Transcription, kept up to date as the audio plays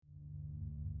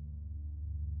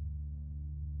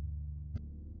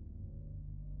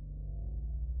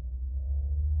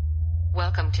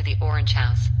Welcome to the Orange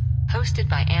House, hosted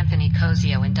by Anthony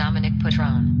Cozio and Dominic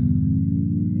Patrone.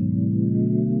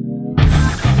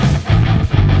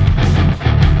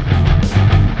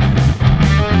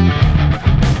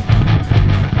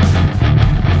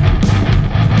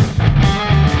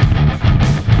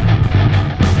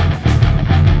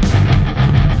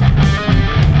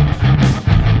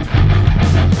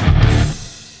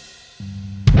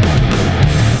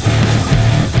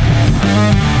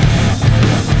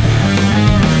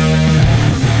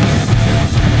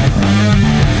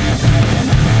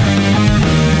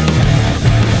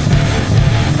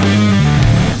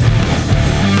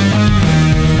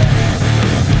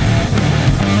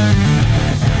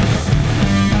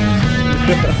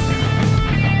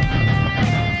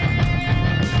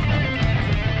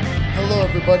 Hello,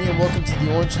 everybody, and welcome to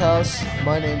the Orange House.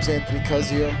 My name's Anthony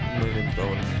Cozio, My name's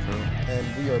Dominic Patrone.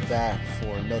 and we are back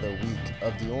for another week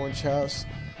of the Orange House.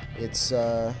 It's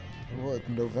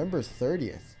November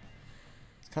 30th.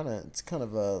 It's kind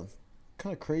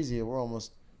of crazy. We're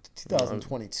almost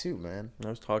 2022, man. I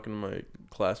was talking to my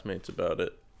classmates about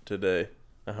it today,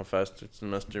 how fast the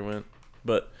semester went.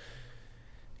 But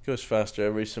it goes faster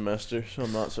every semester, so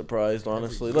I'm not surprised,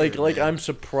 honestly. Every year, Like man. I'm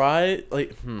surprised.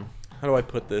 How do I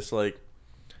put this? Like,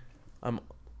 I'm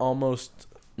almost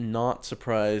not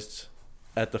surprised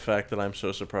at the fact that I'm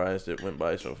so surprised it went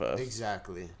by so fast.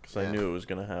 Exactly. Because I knew it was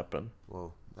gonna happen.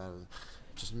 Well,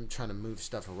 just trying to move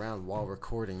stuff around while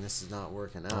recording. This is not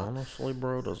working out. Honestly,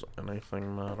 bro, does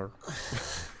anything matter?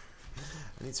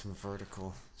 I need some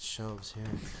vertical shelves here.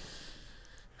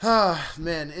 Ah,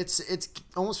 man, it's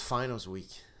almost finals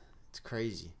week. It's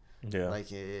crazy. Yeah.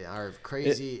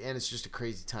 And it's just a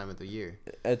crazy time of the year.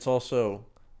 It's also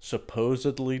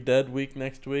supposedly dead week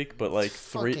next week, but like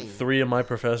Fucking- three of my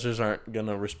professors aren't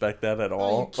gonna respect that at Are you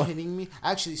all. kidding me?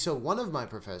 Actually, so one of my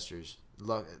professors,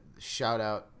 shout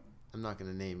out, I'm not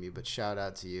gonna name you, but shout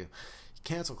out to you. He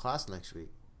canceled class next week.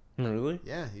 Really?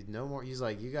 Yeah, no more. He's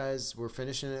like, you guys, we're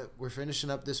finishing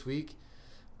up this week.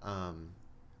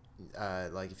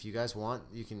 Like if you guys want,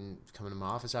 you can come into my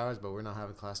office hours, but we're not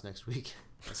having class next week.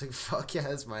 I was like, fuck yeah,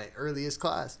 that's my earliest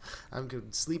class. I'm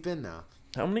good. Sleep in now.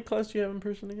 How many classes do you have in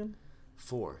person again?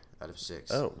 4 out of 6.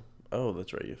 Oh,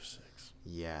 that's right. You have 6.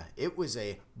 Yeah, it was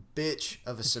a bitch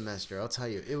of a semester. I'll tell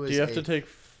you, it was. Do you have to take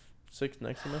 6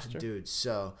 next semester? Dude,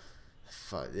 so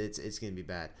it's gonna be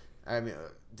bad. I mean,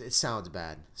 it sounds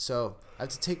bad. So I have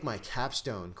to take my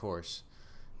capstone course.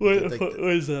 Wait, Like what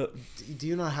is that? Do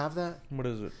you not have that? What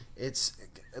is it? It's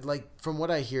like, from what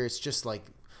I hear, it's just like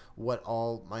what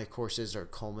all my courses are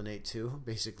culminate to.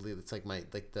 Basically, it's like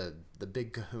the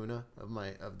big kahuna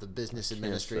of the business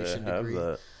administration Can't say I degree.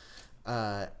 have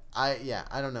that.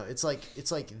 I don't know. It's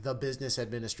like the business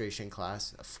administration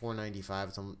class,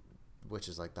 495, which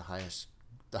is like the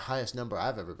highest number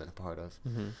I've ever been a part of.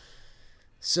 Mm-hmm.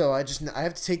 So I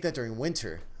have to take that during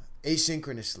winter,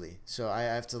 asynchronously. So I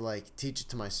have to like teach it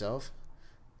to myself,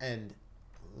 and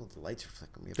the lights are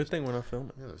flickering. Good thing we're not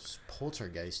filming. There's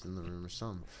poltergeist in the room or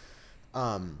something.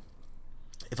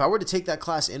 If I were to take that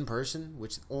class in person,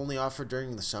 which is only offered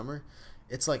during the summer,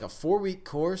 it's like a 4-week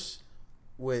course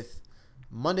with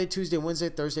Monday, Tuesday, Wednesday,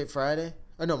 Thursday, Friday.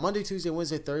 Oh no, Monday, Tuesday,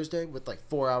 Wednesday, Thursday with like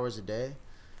 4 hours a day.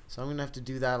 So I'm gonna have to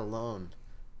do that alone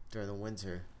during the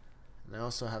winter. And I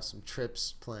also have some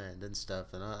trips planned and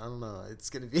stuff, and I don't know. It's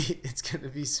gonna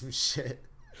be some shit.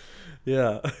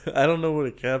 Yeah, I don't know what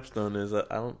a capstone is.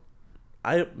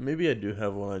 Maybe I do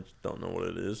have one. I just don't know what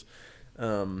it is.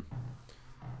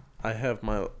 I have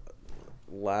my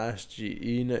last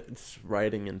GE. It's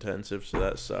writing intensive, so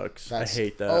that sucks. I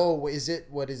hate that. Oh,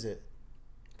 what is it?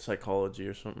 Psychology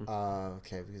or something.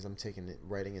 Okay, because I'm taking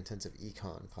writing intensive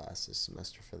econ class this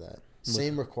semester for that.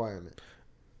 Same requirement.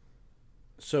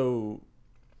 So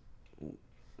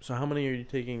how many are you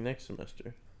taking next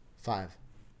semester? 5.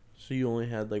 So you only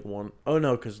had like one. Oh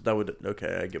no, because that would.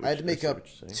 Okay, I get. I had to I make see up what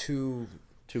you're saying.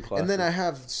 2 classes. and then I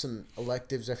have some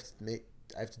electives I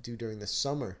have to do during the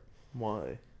summer.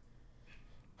 Why?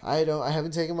 I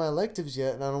haven't taken my electives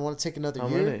yet, and I don't want to take another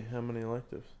year. How many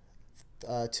electives?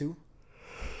 2.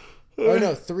 Oh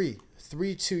no, 3.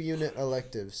 3 2-unit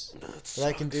electives. But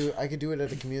I can do it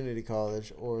at a community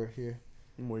college or here.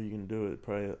 Where you can do it?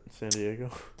 Probably at San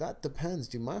Diego. That depends,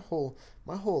 dude. My whole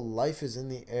life is in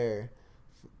the air.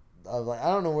 Of like, I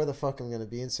don't know where the fuck I'm gonna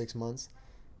be in 6 months,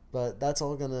 but that's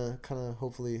all gonna kind of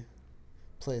hopefully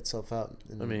play itself out.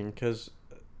 I mean, because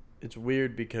it's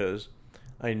weird because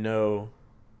I know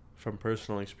from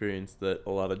personal experience that a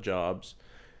lot of jobs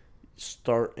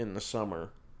start in the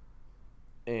summer,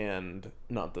 and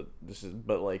not that this is,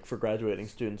 but like for graduating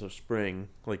students of spring,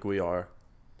 like we are,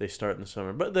 they start in the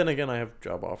summer. But then again, I have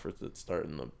job offers that start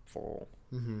in the fall.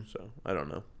 Mm-hmm. So I don't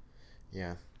know.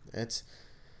 Yeah, it's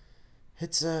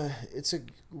a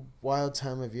wild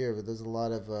time of year, but there's a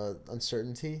lot of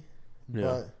uncertainty. Yeah.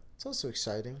 But it's also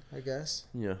exciting, I guess.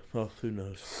 Yeah. Well, who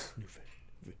knows? New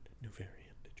variant.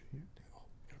 Did you hear? Oh,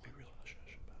 gotta be real hush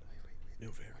about it.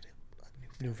 New variant.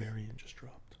 New variant just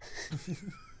dropped.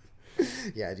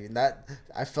 Yeah, dude.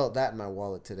 I felt that in my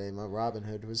wallet today. My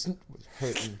Robinhood was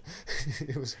hurting.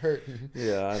 It was hurting.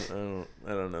 Yeah,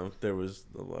 I don't know. There was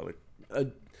a lot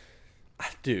of,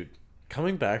 dude.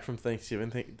 Coming back from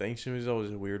Thanksgiving, Thanksgiving is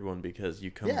always a weird one because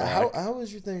you come back. Yeah, how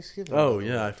was your Thanksgiving? Oh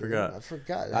yeah, I forgot.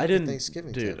 I didn't.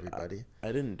 Thanksgiving dude, to everybody. I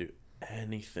didn't do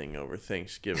anything over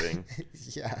Thanksgiving.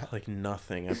 Yeah. Like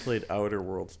nothing. I played Outer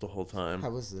Worlds the whole time.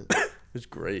 How was it? It was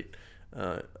great.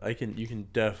 You can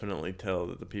definitely tell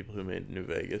that the people who made New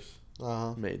Vegas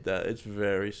made that. It's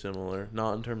very similar,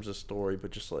 not in terms of story,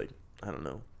 but just like I don't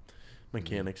know,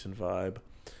 mechanics and vibe.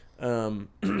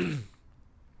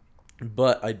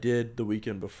 But I did the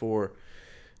weekend before.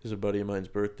 It was a buddy of mine's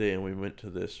birthday, and we went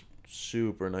to this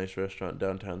super nice restaurant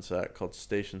downtown Sac called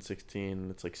Station 16.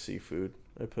 And it's like seafood.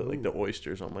 I put like the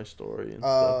oysters on my story and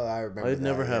stuff. Oh, I remember. I'd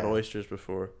never had oysters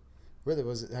before. Really?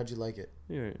 Was it? How'd you like it?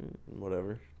 Yeah,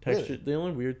 whatever. Texture. Really? The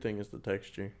only weird thing is the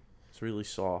texture. It's really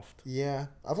soft. Yeah,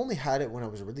 I've only had it when I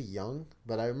was really young,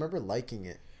 but I remember liking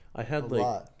it. I had a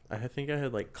lot. I think I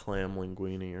had like clam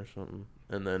linguine or something,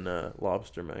 and then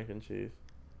lobster mac and cheese.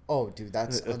 Oh, dude,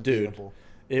 that's Dude, unbeatable.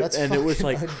 It was fucking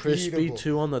like crispy unbeatable.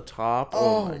 too on the top.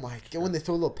 Oh my god! When they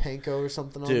throw a little panko or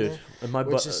something on Dude, there. and my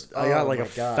which butt, is- I got oh like a my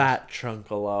gosh. fat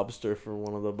chunk of lobster for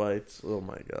one of the bites. Oh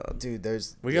my god. Dude,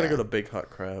 We gotta go to Big Hot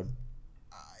Crab.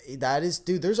 That is,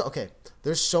 dude.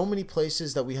 There's so many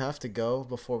places that we have to go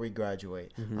before we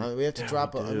graduate. We have to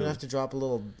drop. I'm gonna have to drop a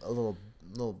little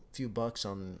few bucks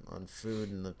on food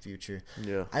in the future.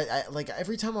 Yeah. I like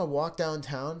every time I walk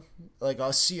downtown, like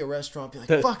I'll see a restaurant, be like,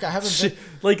 "Fuck, I haven't been."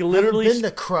 Like literally haven't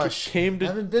been to Crush. Came to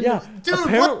haven't been yeah. to,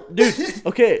 dude. What? Dude.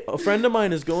 Okay, a friend of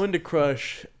mine is going to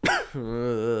Crush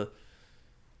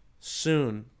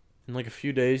soon in like a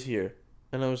few days here,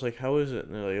 and I was like, "How is it?"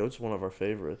 And they're like, "Oh, it's one of our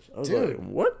favorites." I was Dude. like,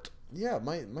 "What?" Yeah,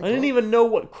 my I didn't even know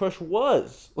what Crush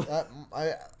was.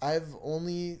 I've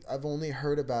only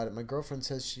heard about it. My girlfriend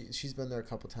says she's been there a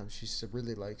couple times. She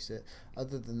really likes it.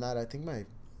 Other than that, I think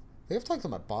I've talked to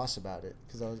my boss about it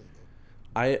because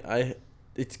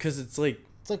It's because it's like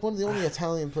it's like one of the only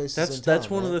Italian places. that's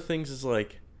one of the things is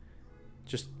like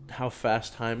just how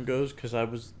fast time goes, because I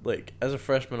was like, as a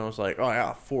freshman, I was like, oh, I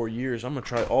got 4 years, I'm gonna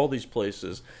try all these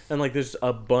places, and like there's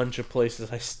a bunch of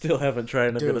places I still haven't tried,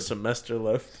 and I've got a semester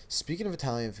left. Speaking of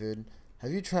Italian food,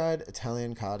 have you tried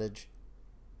Italian Cottage?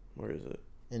 Where is it?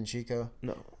 In Chico?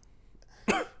 No.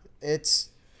 It's,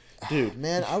 dude,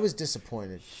 man, I was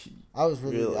disappointed. I was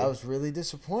really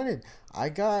disappointed. I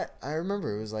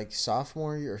remember it was like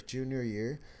sophomore year or junior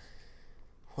year.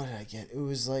 What did I get? It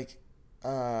was like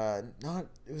it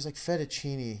was like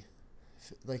fettuccine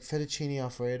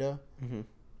Alfredo, and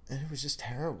it was just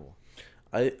terrible.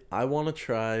 I want to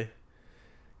try,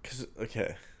 because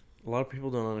okay, a lot of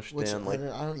people don't understand. I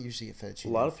don't usually get fettuccine. A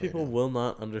lot of people will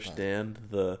not understand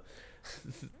the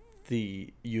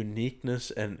uniqueness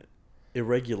and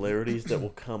irregularities that will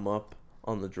come up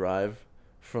on the drive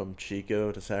from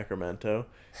Chico to Sacramento,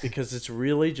 because it's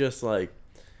really just like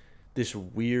this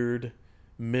weird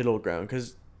middle ground,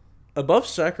 because above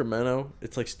Sacramento,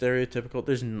 it's like stereotypical.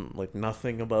 There's like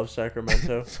nothing above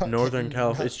Sacramento. Northern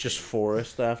California, it's just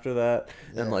forest after that,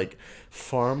 and like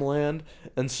farmland.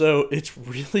 And so it's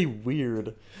really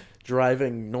weird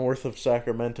driving north of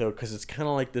Sacramento, because it's kind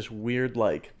of like this weird,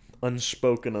 like,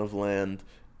 unspoken of land.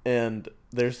 And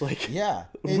there's like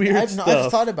weird stuff.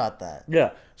 I've thought about that.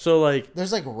 Yeah. So like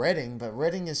there's like Redding, but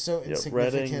Redding is so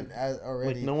insignificant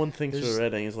already. Like no one thinks of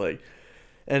Redding as like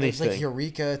anything. It's like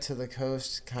Eureka to the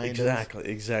coast, kind of.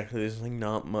 Exactly. There's like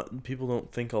not much. People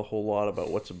don't think a whole lot about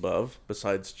what's above,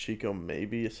 besides Chico,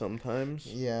 maybe sometimes.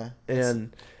 Yeah.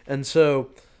 And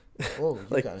so. Whoa,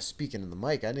 you gotta speak into the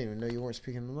mic. I didn't even know you weren't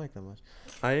speaking into the mic that much.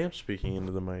 I am speaking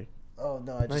into the mic. Oh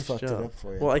no, I just fucked it up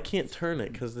for you. Well, I can't turn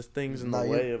it because this thing's in the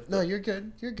way of. No, you're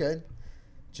good. You're good.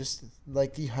 Just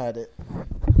like you had it.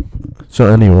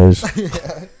 So, anyways.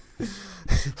 Yeah.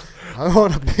 I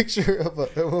want a picture of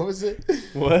what was it?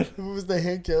 What? What was the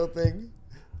hand kill thing?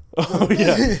 Oh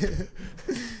yeah.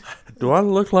 Do I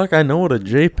look like I know what a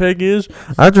JPEG is?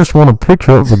 I just want a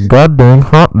picture of a goddamn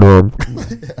hot dog.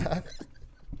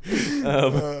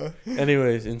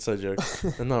 Anyways, inside joke.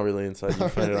 Not really inside. You can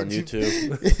find it on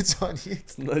YouTube. It's on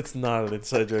YouTube. It's not an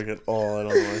inside joke at all. I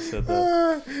don't know why I said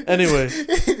that. Anyway.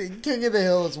 King of the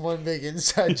Hill is one big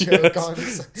inside joke. Yes.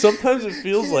 On Sometimes it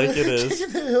feels like it is. King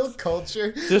of the Hill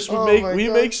culture. Just Oh my we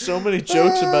God. make so many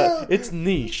jokes about it's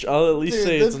niche. I'll at least Dude,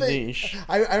 say the it's thing- niche.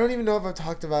 I don't even know if I've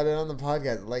talked about it on the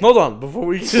podcast. Like, Hold on, before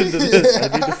we get into this, I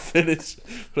need to finish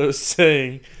what I was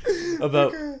saying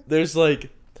about there's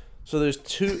there's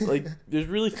two there's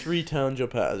really three towns you'll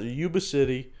pass. Yuba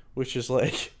City, which is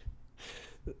like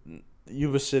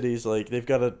Yuba City's like they've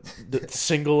got a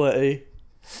single A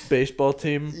baseball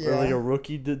team or like Yeah. a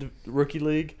rookie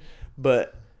league,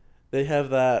 but they have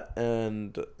that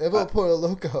and they have El Pollo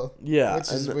Loco. yeah,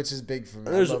 which is big for me.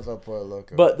 I there's- love El Pollo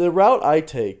Loco. But the route I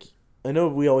take, I know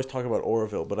we always talk about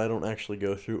Oroville, but I don't actually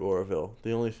go through Oroville.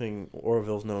 The only thing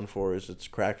Oroville's known for is its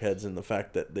crackheads and the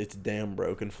fact that its dam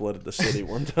broke and flooded the city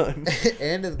one time.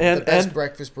 and the best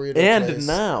breakfast burrito And place.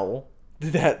 now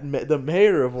that the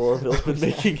mayor of Oroville has been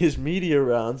making his media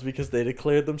rounds because they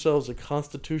declared themselves a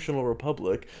constitutional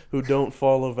republic who don't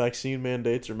follow vaccine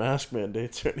mandates or mask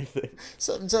mandates or anything.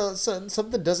 Something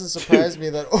doesn't surprise me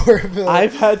that Oroville.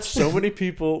 I've had so many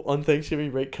people on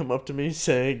Thanksgiving break come up to me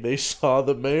saying they saw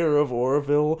the mayor of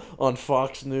Oroville on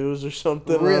Fox News or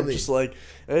something. And I'm Really? just like,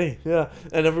 hey, yeah.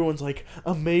 And everyone's like,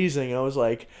 amazing. I was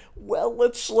like, well,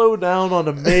 let's slow down on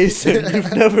amazing.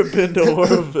 You've never been to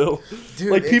Oroville.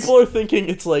 Dude, like, people are thinking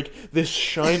it's like this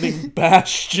shining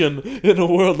bastion in a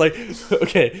world. Like,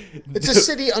 okay. It's a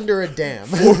city under a dam.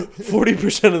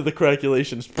 40% of the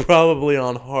calculation is probably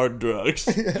on hard drugs.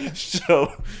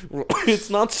 So it's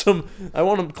not some. I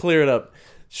want to clear it up.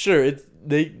 Sure,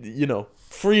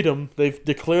 freedom. They've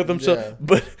declared themselves, Yeah.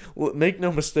 but make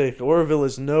no mistake, Oroville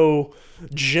is no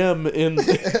gem in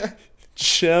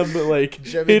gem like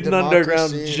Gem in hidden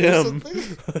underground democracy or gem.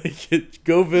 something?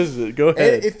 Go visit. Go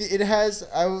ahead. If it has,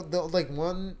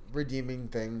 one redeeming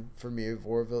thing for me of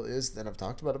Oroville is, and I've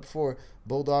talked about it before,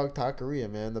 Bulldog Taqueria,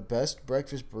 man, the best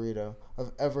breakfast burrito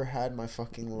I've ever had in my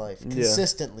fucking life,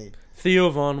 consistently. Theo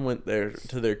Vaughn went there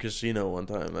to their casino one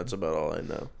time. That's about all I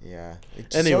know. Yeah.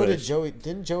 Anyways. So did Joey.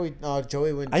 Didn't Joey? No,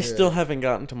 Joey went. I to, still haven't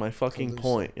gotten to my fucking Calusa.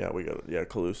 point. Yeah,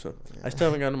 Calusa. I still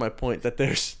haven't gotten to my point that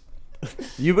there's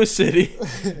Yuba City,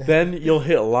 then you'll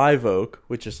hit Live Oak,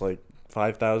 which is like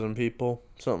 5,000 people,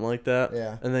 something like that.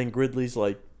 Yeah. And then Gridley's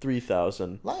like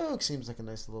 3,000. Live Oak seems like a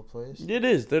nice little place. It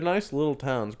is. They're nice little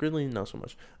towns. Gridley, not so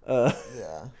much.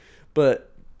 Yeah.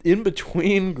 But in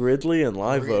between Gridley and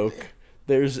Live Gridley. Oak,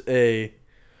 there's a.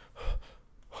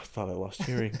 I thought I lost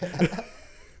hearing.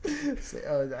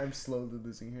 I'm slowly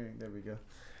losing hearing. There we go.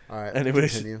 All right.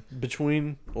 Anyways, Continue.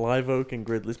 between Live Oak and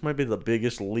Gridley, this might be the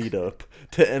biggest lead up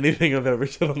to anything I've ever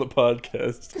said on the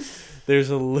podcast. There's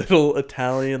a little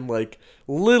Italian,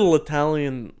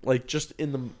 just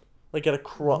in the, like at a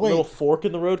Wait. little fork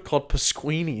in the road called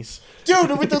Pasquini's.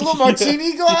 Dude, with the little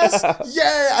martini glass?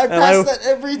 Yeah, I And pass that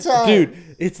every time. Dude,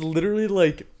 it's literally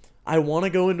like, I want to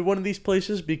go into one of these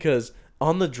places because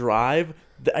on the drive,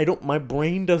 my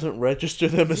brain doesn't register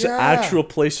them as Yeah. actual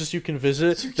places you can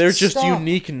visit. You can They're just stop.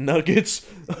 unique nuggets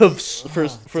for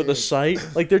the dude. site.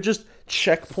 Like, they're just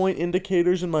checkpoint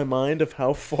indicators in my mind of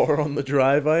how far on the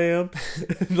drive I am.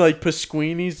 Like,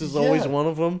 Pasquini's is always Yeah. one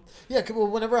of them. Yeah, well,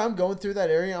 whenever I'm going through that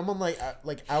area, I'm on like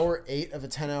hour 8 of a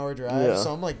 10-hour drive, Yeah.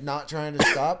 so I'm like not trying to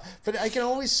stop. But I can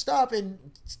always stop and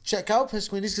check out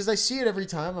Pasquini's because I see it every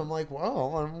time. I'm like,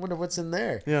 wow, I wonder what's in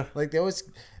there. Yeah. Like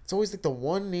it's always like the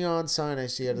one neon sign I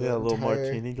see out of Yeah, the a little entire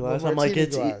martini glass. little I'm like,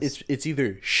 martini glass. it's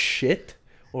either shit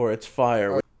or it's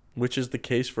fire, which is the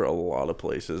case for a lot of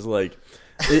places. Like,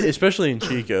 especially in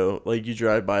Chico, like you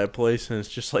drive by a place and it's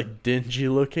just like dingy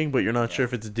looking, but you're not sure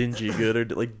if it's dingy good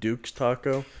or like Duke's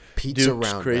Taco. Pizza Duke's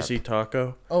Roundup. Crazy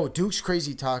Taco. Oh, Duke's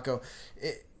Crazy Taco.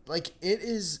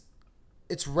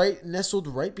 It's nestled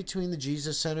right between the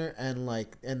Jesus Center and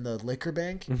the liquor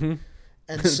bank. Mm-hmm.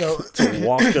 And so It's a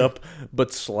walk up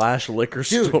but / liquor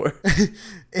Dude, store.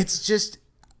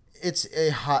 it's a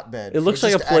hotbed. It looks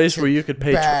like a place where you could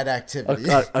pay bad activity.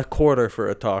 a quarter for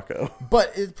a taco.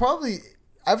 But it probably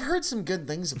I've heard some good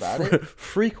things about it.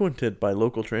 Frequented by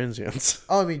local transients.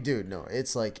 Oh, I mean, dude, no,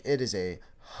 it's like it is a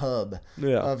hub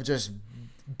Yeah. of just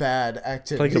bad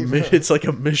activity. It's like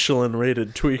a Michelin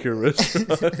rated tweaker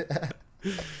restaurant.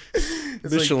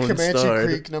 It's Michelin like Comanche starred.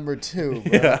 Creek number 2.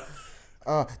 Bro.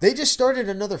 Yeah. They just started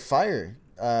another fire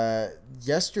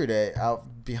yesterday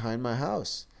out behind my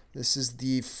house. This is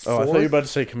the 4th. Oh, I thought you were about to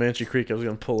say Comanche Creek. I was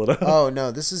going to pull it up. Oh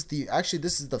no, this is the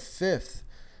 5th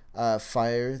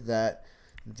fire that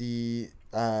the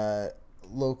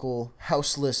local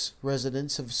houseless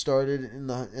residents have started in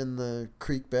the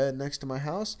creek bed next to my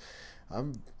house.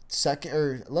 I'm second.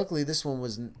 Or luckily, this one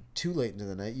wasn't too late into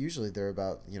the night. Usually, they're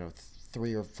about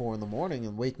 3 or 4 in the morning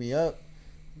and wake me up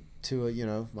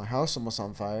to my house almost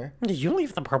on fire. Did you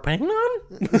leave the propane on?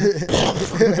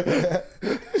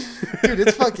 Dude,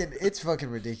 it's fucking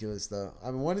ridiculous though.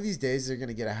 I mean, one of these days they're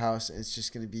gonna get a house and it's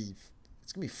gonna be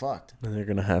fucked. And they're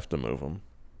gonna have to move them.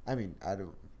 I mean, I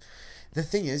don't. The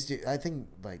thing is, dude, I think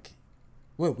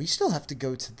well, we still have to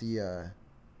go to the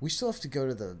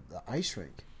ice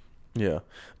rink. Yeah,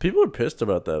 people are pissed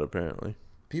about that. Apparently,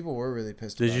 People were really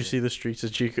pissed. did about you it. see the Streets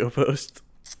of Chico post?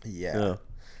 Yeah.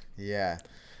 Yeah.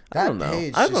 I don't know.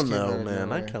 page I just don't came out know, of man.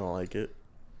 I nowhere. kind of like it.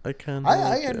 I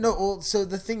had no. Well, so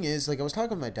the thing is, I was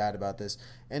talking with my dad about this,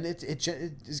 and it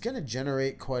is going to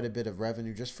generate quite a bit of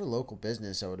revenue just for local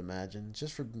business, I would imagine,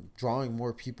 just for drawing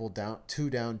more people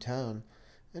downtown,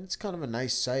 and it's kind of a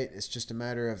nice site. It's just a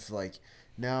matter of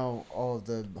now all of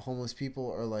the homeless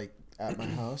people are at my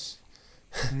house.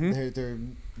 Mm-hmm.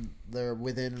 They're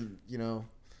within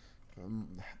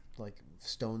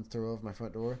stone's throw of my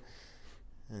front door.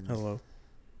 And Hello.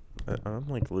 I'm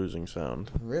losing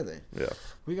sound. Really? Yeah.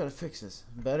 We gotta fix this.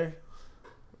 Better?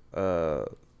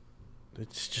 It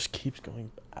just keeps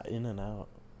going in and out.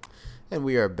 And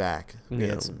we are back. We Yeah,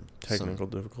 had some technical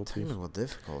difficulties.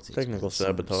 Technical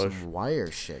sabotage. Some wire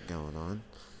shit going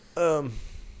on.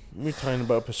 We're talking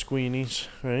about Pasquini's,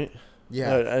 right?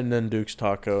 Yeah. And then Duke's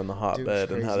Taco and the hotbed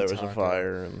Duke's and how there was Crazy a Taco.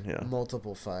 fire and yeah.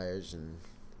 Multiple fires and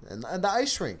the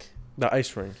ice rink. The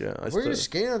ice rink, yeah. We're gonna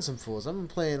skate on some fools. I've been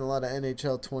playing a lot of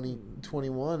NHL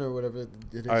 2021 or whatever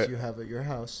it is you have at your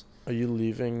house. Are you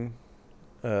leaving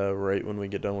right when we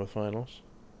get done with finals?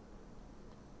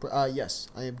 Yes,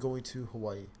 I am going to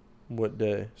Hawaii. What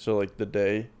day? So what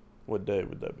day would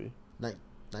that be?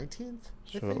 19th,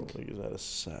 I So think. is that a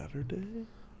Saturday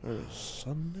or a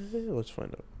Sunday? Let's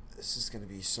find out. This is gonna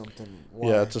be something.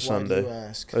 Yeah, it's a Why do Sunday. you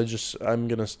ask? I'm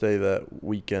gonna stay that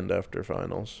weekend after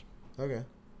finals. Okay,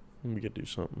 We could do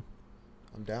something.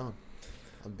 I'm down.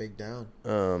 I'm big down.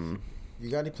 Um, You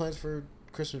got any plans for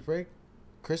Christmas break?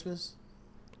 Christmas?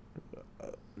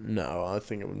 no, I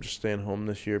think I'm just staying home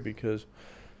this year because,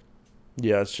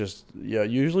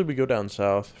 usually we go down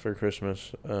south for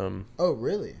Christmas. Oh,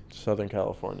 really? Southern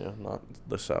California, not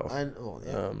the south.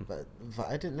 But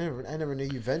I never knew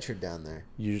you ventured down there.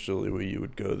 Usually you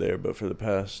would go there, but for the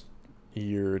past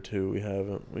year or two we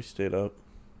haven't. We stayed up.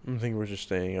 I think we're just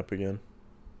staying up again.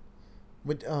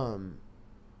 But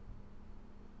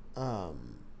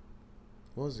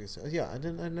what was I gonna say? Yeah, I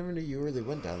never knew you really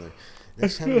went down there.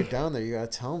 Next time you're down there, you gotta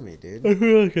tell me, dude. I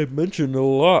feel like I mentioned a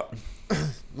lot.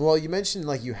 Well, you mentioned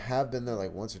you have been there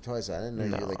once or twice. I didn't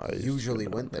know you I usually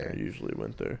went there. I usually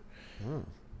went there, Oh,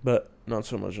 but not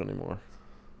so much anymore.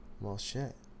 well,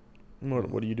 shit.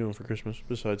 What are you doing for Christmas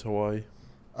besides Hawaii?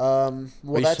 Well,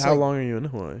 that's how long are you in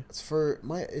Hawaii? It's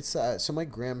so my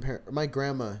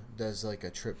grandma does a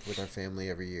trip with our family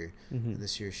every year. Mm-hmm. And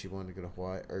this year she wanted to go to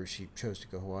Hawaii, or she chose to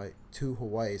go to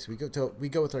Hawaii. So we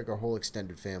go with our whole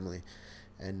extended family,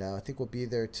 and I think we'll be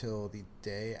there till the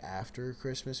day after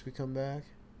Christmas we come back.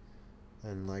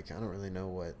 And I don't really know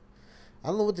what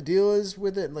the deal is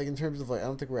with it. In terms of I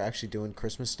don't think we're actually doing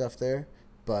Christmas stuff there,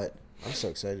 but I'm so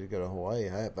excited to go to Hawaii.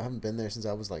 I haven't been there since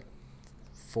I was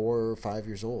 4 or 5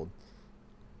 years old.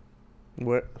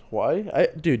 What? Why?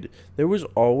 Dude, there was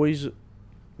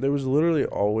literally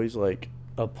always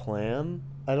a plan,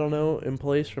 I don't know, in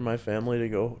place for my family to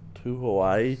go to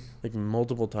Hawaii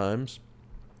multiple times,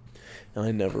 and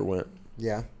I never went.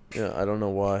 Yeah. Yeah, I don't know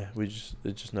why.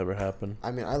 It just never happened.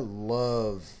 I mean, I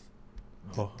love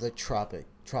Oh. the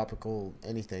tropical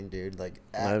anything, dude.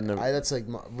 I've never- that's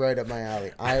right up my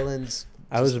alley. Islands.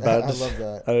 I was about to. I love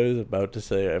that. I was about to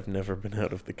say I've never been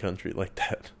out of the country like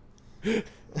that.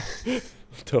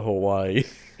 To Hawaii.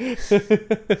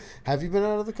 Have you been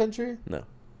out of the country? No,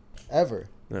 Ever?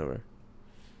 never.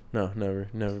 No, never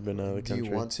been out of the Do country.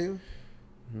 you want to?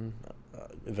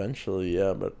 Eventually,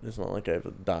 yeah, but it's not like I have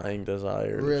a dying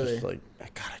desire. Really? It's just I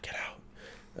gotta get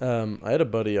out. I had a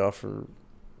buddy offer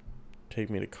take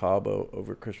me to Cabo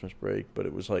over Christmas break, but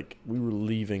it was we were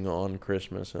leaving on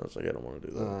Christmas, and I was I don't want to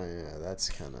do that. Oh yeah, that's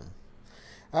kind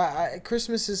of.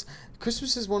 Christmas is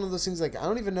one of those things I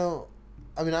don't even know.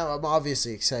 I mean, I'm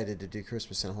obviously excited to do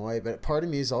Christmas in Hawaii, but part of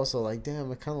me is also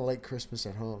damn, I kind of like Christmas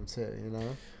at home too.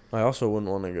 I also wouldn't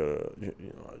want to go to,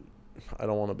 I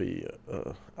don't want to be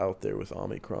out there with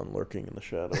Omicron lurking in the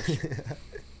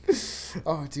shadows.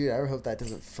 Oh, dude, I hope that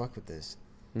doesn't fuck with this.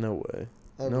 No way.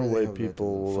 I No really way hope that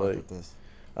people doesn't will, fuck with this.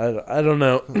 I don't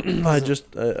know.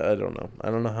 I don't know. I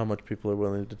don't know how much people are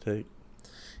willing to take.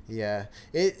 Yeah,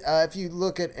 it. If you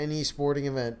look at any sporting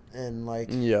event and like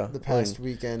Yeah, the past like,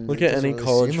 weekend, Look it at doesn't any really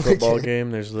college seem football like it.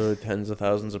 game. There's literally tens of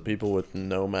thousands of people with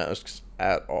no masks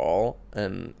at all,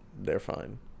 and they're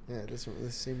fine. Yeah, it doesn't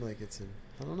really seem like it's.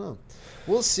 I don't know.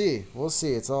 We'll see. We'll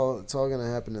see. It's all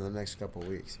gonna happen in the next couple of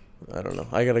weeks. I don't know.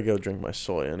 I gotta go drink my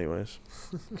soy anyways.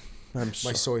 My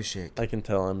soy shake. I can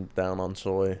tell I'm down on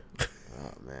soy.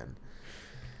 Oh man.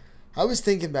 I was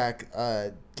thinking back,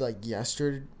 like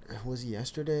yesterday. Was it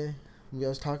yesterday? I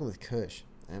was talking with Kush,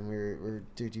 and we were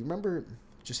dude. Do you remember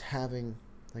just having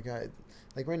like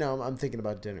right now? I'm thinking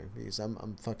about dinner because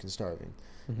I'm fucking starving.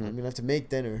 Mm-hmm. I'm gonna have to make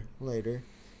dinner later.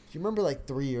 Do you remember like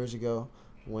 3 years ago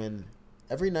when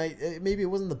every night, maybe it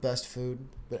wasn't the best food,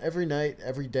 but every night,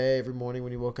 every day, every morning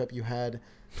when you woke up, you had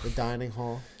the dining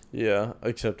hall. Yeah,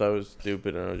 except I was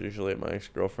stupid and I was usually at my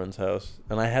ex-girlfriend's house.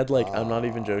 And I had like, I'm not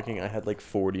even joking, I had like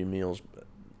 40 meals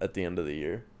at the end of the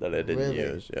year that I didn't Really?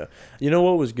 use. Yeah. You know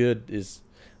what was good is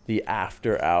the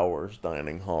after hours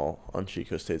dining hall on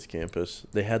Chico State's campus.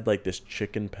 They had like this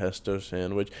chicken pesto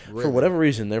sandwich. Really? For whatever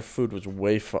reason, their food was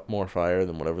way more fire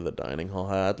than whatever the dining hall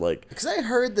had. Like, Because I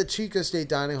heard the Chico State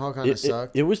dining hall kind of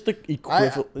sucked. it was the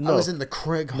equivalent. I was in the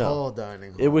Craig Hall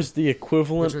dining hall. It was the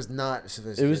equivalent. which was not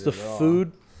sophisticated. It was the at all.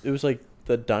 food. It was like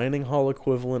the dining hall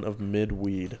equivalent of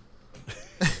mid-weed.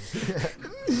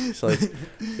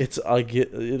 It's like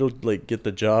it'll like get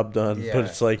the job done, Yeah. but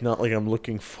it's like not like I'm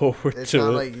looking forward It's to not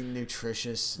it. like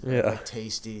nutritious, Yeah. like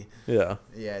tasty. Yeah.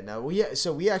 Yeah, no, we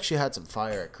actually had some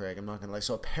fire at Craig. I'm not gonna lie.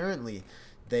 So apparently,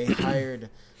 they hired,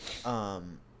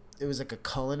 it was like a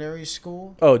culinary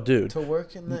school Oh, dude, to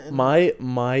work in the.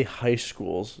 my high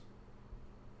school's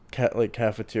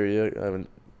cafeteria.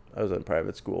 I was in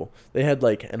private school. They had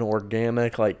like an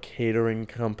organic like catering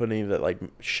company that like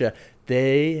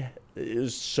it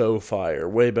was so fire,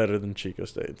 way better than Chico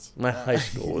State's. My high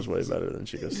school was way better than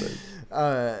Chico State.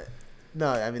 No,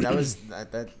 I mean that was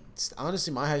that.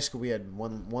 Honestly, my high school we had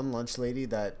one lunch lady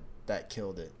that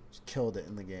killed it. Killed it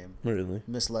in the game. Really?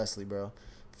 Miss Leslie, bro.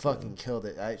 Fucking killed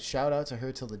it. I shout out to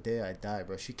her till the day I die,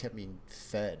 bro. She kept me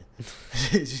fed.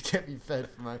 She kept me fed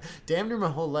for damn near my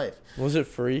whole life. Was it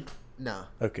free? No.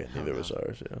 Okay, No, neither no. was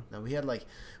ours. Yeah. No, we had like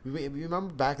we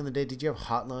remember back in the day. Did you have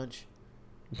hot lunch?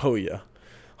 Oh yeah,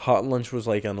 hot lunch was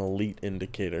like an elite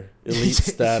indicator, elite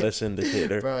status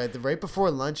indicator. Bro, right before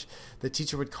lunch, the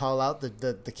teacher would call out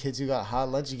the kids who got hot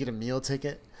lunch. You get a meal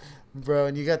ticket, bro,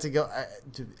 and you got to go.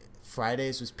 Dude,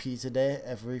 Fridays was pizza day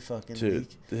every fucking Dude,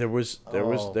 week. there was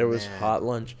Oh, man. hot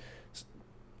lunch.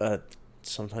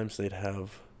 Sometimes they'd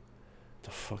have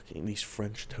these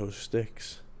French toast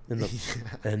sticks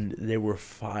and they were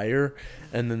fire,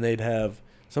 and then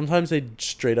sometimes they'd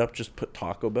straight up just put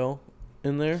Taco Bell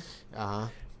in there. Uh-huh.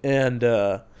 And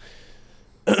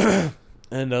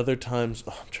and other times,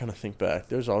 I'm trying to think back.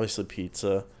 There's obviously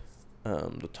pizza,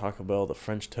 the Taco Bell, the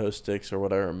French toast sticks, or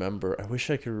what I remember. I wish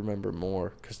I could remember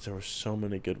more because there were so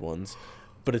many good ones.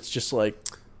 But it's just like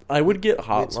I would get We had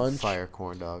hot some lunch. fire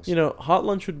corn dogs. You know, hot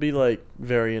lunch would be like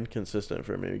very inconsistent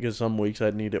for me because some weeks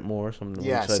I'd need it more, some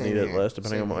Yeah, weeks I'd same need it here. less,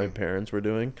 depending Same on what here. my parents were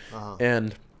doing. Uh-huh.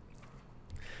 And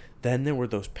then there were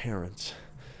those parents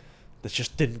that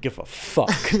just didn't give a fuck.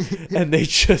 And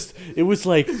it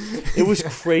was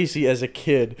crazy as a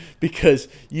kid because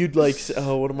you'd like say,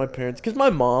 oh, what are my parents? Because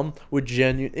my mom would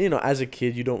as a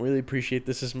kid, you don't really appreciate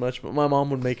this as much, but my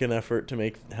mom would make an effort to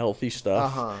make healthy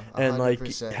stuff and like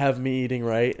 100%. have me eating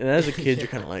right. And as a kid, you're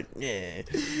kind of like, yeah.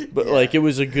 But Yeah. like, it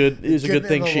was a good in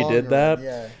thing the she long did run, that.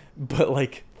 yeah. But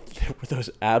like, there were those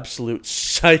absolute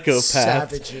psychopaths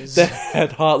Savages. that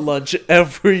had hot lunch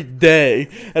every day,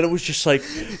 and it was just like,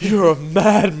 you're a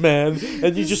madman,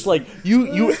 and you just like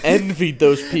you envied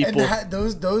those people. And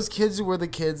those kids were the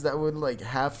kids that would like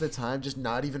half the time just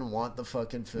not even want the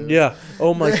fucking food. Yeah.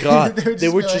 Oh my god. They would They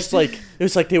just were be just like, it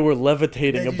was like they were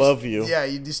levitating Then above you. Yeah,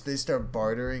 they start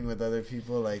bartering with other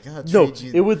people like, oh, No, trade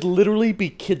you. it would literally be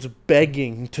kids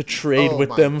begging to trade Oh with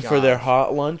my them for their gosh.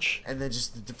 hot lunch. And then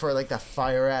just for like that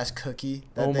fire ass cookie.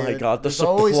 That Oh my god, there's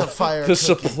always a fire cookie.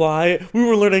 supply. We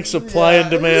were learning supply and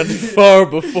Yeah. demand far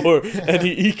before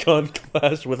any econ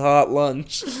class with hot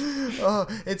lunch. Oh,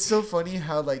 it's so funny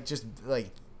how like just like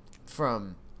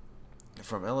from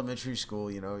elementary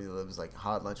school, you know, it was like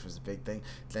hot lunch was a big thing.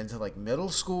 Then to like middle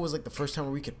school was like the first time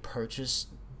where we could purchase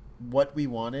what we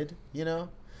wanted, you know?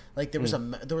 Like there was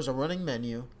a running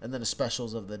menu and then a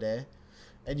specials of the day.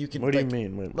 And you could What do you like,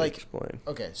 mean? Wait, like explain.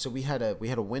 okay, so we had a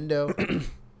window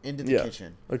into the Yeah.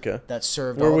 kitchen Okay. that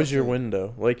served Where all was the your food.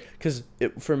 window? Like, because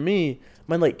for me,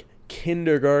 my like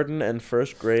kindergarten and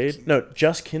first grade, no,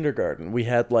 just kindergarten, we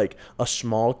had like a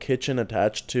small kitchen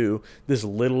attached to this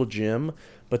little gym,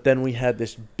 But then we had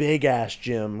this big ass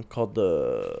gym called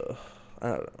the I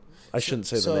don't know. I shouldn't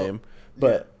say the name,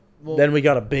 but then we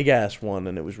got a big ass one,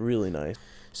 and it was really nice.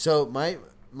 So my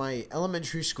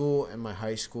elementary school and my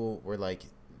high school were like,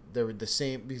 they were the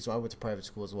same, because I went to private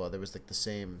school as well. There was like the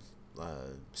same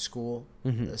school,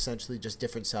 essentially, just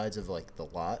different sides of like the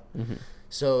lot.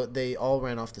 So they all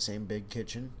ran off the same big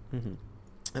kitchen,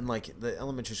 and like the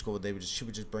elementary school, she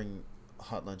would just bring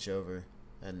hot lunch over,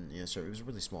 and so it was a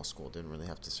really small school. Didn't really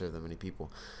have to serve that many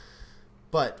people.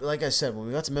 But like I said, when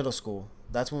we got to middle school,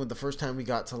 that's when the first time we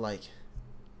got to like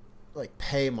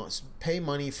pay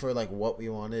money for like what we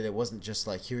wanted. It wasn't just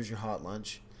like, here's your hot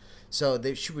lunch. So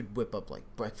she would whip up like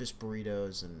breakfast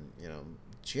burritos, and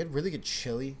she had really good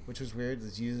chili, which was weird.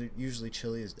 It's usually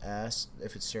chili is ass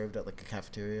if it's served at like a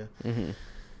cafeteria.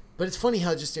 But it's funny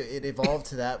how just it evolved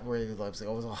to that, where I was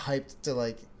all hyped to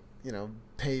like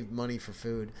pay money for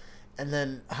food. And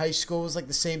then high school was like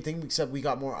the same thing, except we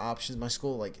got more options. My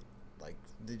school like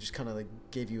they just kind of like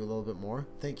gave you a little bit more.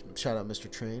 Thank you. Shout out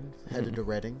Mr. Train, headed to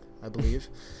Reading, I believe.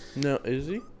 No, is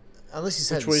he? Unless he's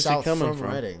heading south from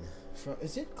Reading.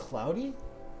 Is it cloudy?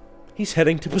 He's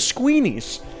heading to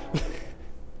Pasquini's.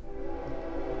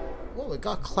 Whoa, it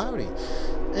got cloudy.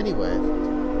 Anyway.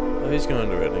 Oh, he's going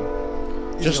to Reading.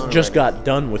 Just got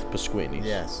done with Pasquini's.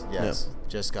 Yes. Yeah.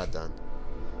 Just got done.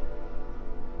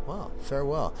 Wow,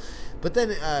 farewell. But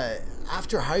then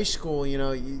after high school,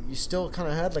 you still kind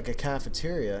of had like a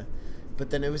cafeteria,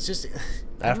 but then it was just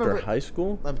after high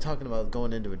school. I'm talking about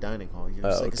going into a dining hall. It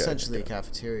was essentially a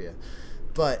cafeteria,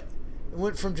 but it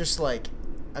went from just like,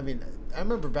 I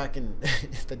remember back in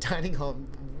the dining hall,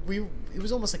 it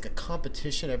was almost like a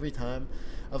competition every time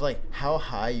of like how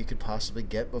high you could possibly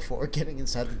get before getting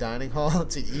inside the dining hall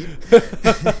to eat.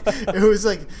 It was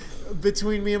like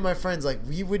between me and my friends, like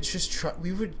we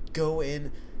would go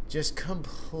in just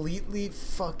completely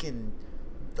fucking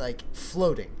like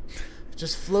floating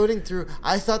through.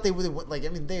 I thought they would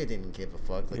they didn't give a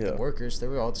fuck, the workers, they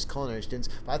were all just culinary students,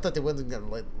 but I thought they wasn't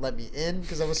gonna let me in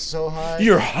because I was so high.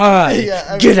 You're high.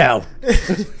 Get out.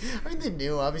 They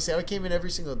knew, obviously. I came in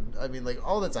every single,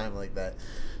 all the time like that.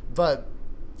 But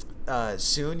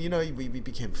soon, we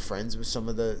became friends with some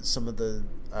of the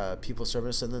people serving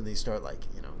us, and then they start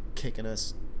kicking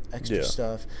us extra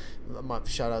stuff.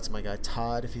 Shout out to my guy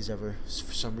Todd, if he's ever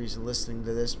for some reason listening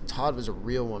to this. Todd was a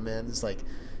real one, man. It's like,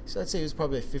 so I'd say he was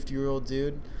probably a 50-year-old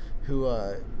dude who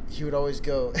he would always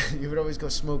go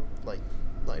smoke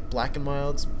like Black and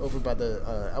Milds over by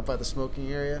the out by the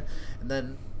smoking area, and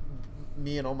then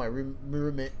me and all my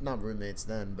not roommates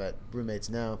then, but roommates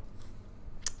now,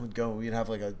 we'd have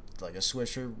like a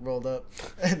Swisher rolled up,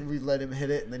 and we'd let him hit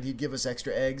it, and then he'd give us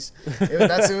extra eggs.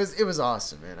 It was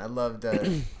awesome, man. I loved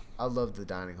the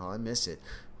dining hall. I miss it.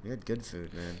 We had good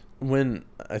food, man. When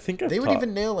I think they would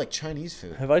even nail like Chinese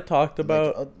food. Have I talked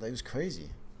about? It was crazy.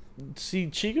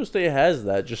 See, Chico's Day has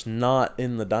that, just not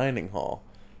in the dining hall.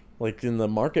 Like in the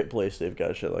marketplace, they've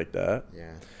got shit like that.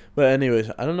 Yeah. But anyways,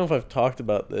 I don't know if I've talked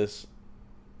about this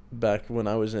back when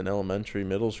I was in elementary,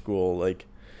 middle school, like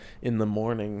in the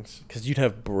mornings, because you'd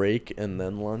have break and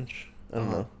then lunch. I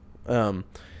don't know.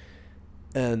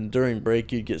 And during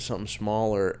break, you'd get something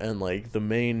smaller, and like the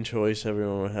main choice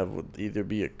everyone would have would either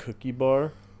be a cookie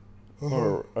bar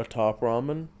or a top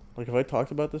ramen. Like, have I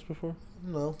talked about this before?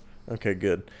 No. Okay,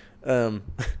 good. You're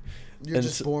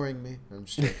just boring me. I'm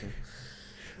just joking.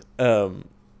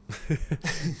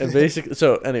 And basically,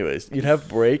 so anyways, you'd have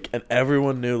break, and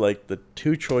everyone knew like the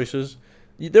two choices.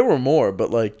 There were more,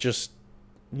 but like just,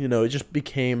 it just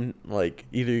became like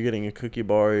either you're getting a cookie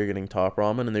bar or you're getting top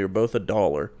ramen, and they were both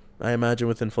 $1. I imagine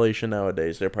with inflation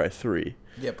nowadays, they're probably $3.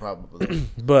 Yeah, probably.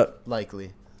 But likely.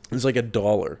 It was like $1.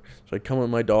 So I'd come with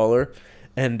my $1,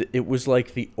 and it was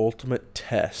like the ultimate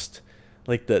test.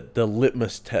 Like the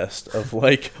litmus test of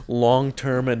like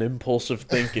long-term and impulsive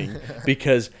thinking,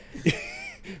 because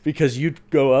you'd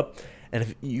go up, and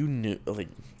if you knew, like,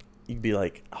 you'd be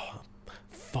like, oh,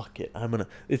 fuck it,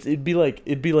 it'd be like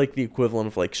the equivalent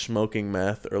of like smoking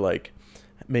meth or like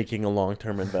making a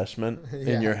long-term investment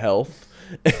in your health.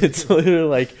 It's literally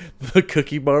like the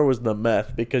cookie bar was the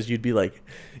meth, because you'd be like,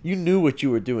 you knew what you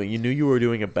were doing. You knew you were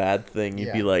doing a bad thing.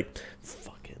 You'd be like,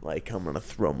 fuck it, like, I'm going to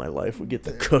throw my life. We get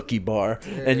the cookie bar.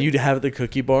 And you'd have the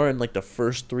cookie bar, and like the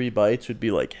first 3 bites would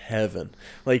be like heaven.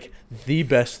 Like the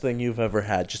best thing you've ever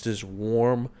had. Just this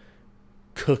warm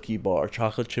cookie bar,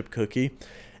 chocolate chip cookie.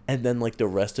 and then like the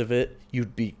rest of it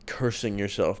you'd be cursing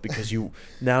yourself because you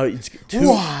now it's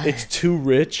too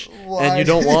rich and you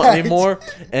don't want any more,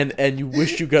 and you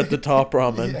wish you got the top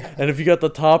ramen. And if you got the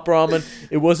top ramen,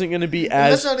 it wasn't going to be And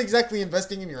as that's not exactly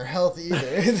investing in your health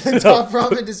either. The top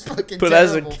ramen is fucking but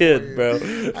as a terrible kid, for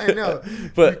you. bro. I know.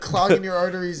 But You're clogging your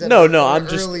arteries at no, an I'm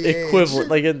just early equivalent, age.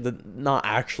 like in the not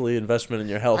actually investment in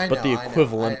your health, but the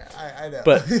equivalent. I know.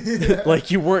 But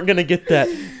like you weren't gonna get that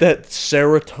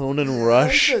serotonin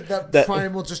rush, that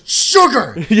primal just sugar.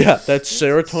 yeah, that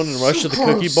serotonin rush So of the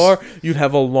cookie gross. bar. You'd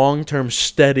have a long-term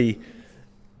steady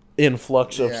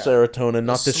influx of Yeah. serotonin,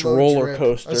 not this Slow roller drip,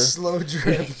 coaster. A slow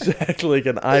drip. Exactly, like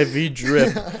an IV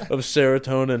drip of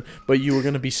serotonin, but you were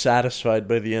gonna be satisfied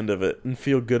by the end of it and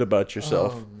feel good about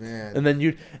yourself. Oh man. And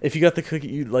then if you got the cookie,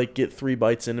 you'd like get 3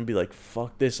 bites in and be like,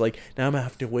 "Fuck this!" Like now I'm gonna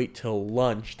have to wait till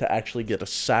lunch to actually get a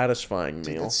satisfying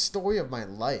meal. That's the story of my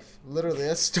life. Literally,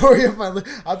 that's the story of my life.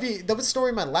 That was the story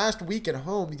of my last week at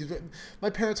home because my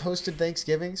parents hosted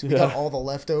Thanksgiving, so we got all the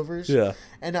leftovers. Yeah.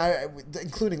 And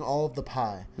including all of the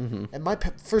pie. Mm-hmm. And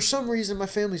for some reason, my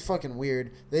family's fucking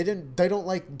weird. They don't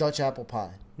like Dutch apple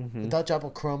pie. The Dutch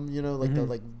apple crumb, the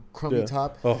like crummy Yeah.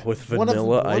 top. Oh, with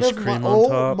vanilla ice cream on oh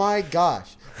top. my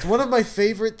gosh, it's one of my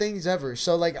favorite things ever.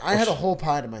 So like, I had a whole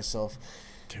pie to myself.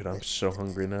 Dude, I'm so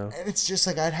hungry now. And it's just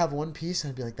like I'd have one piece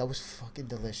and I'd be like, that was fucking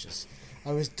delicious.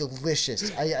 I was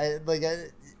delicious.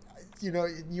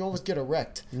 You almost get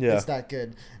erect. Yeah. It's that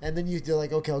good. And then you're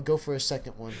like, okay, I'll go for a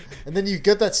second one. And then you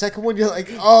get that second one, you're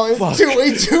like, oh, it's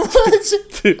way too much.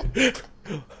 Dude,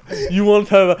 you want to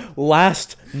talk about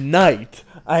last night?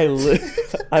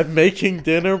 I'm making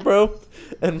dinner, bro,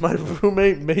 and my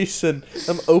roommate Mason.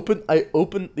 I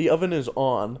open the oven is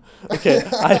on. Okay,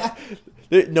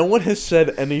 no one has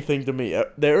said anything to me.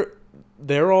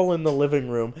 They're all in the living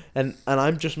room, and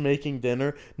I'm just making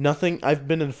dinner. Nothing. I've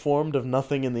been informed of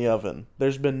nothing in the oven.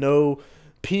 There's been no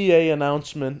PA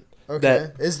announcement. Okay.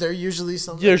 Is there usually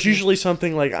something? There's usually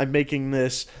something like, I'm making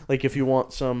this. Like, if you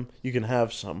want some, you can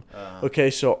have some.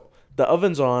 Okay, so the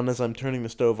oven's on as I'm turning the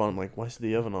stove on. I'm like, why is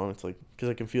the oven on? It's like, because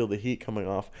I can feel the heat coming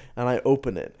off. And I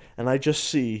open it, and I just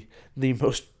see the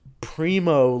most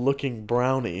primo looking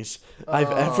brownies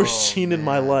I've ever seen in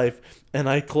my life. And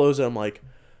I close it. I'm like,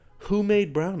 who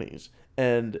made brownies?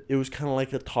 And it was kind of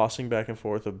like a tossing back and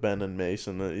forth of Ben and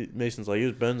Mason. Mason's like, it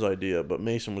was Ben's idea, but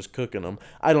Mason was cooking them.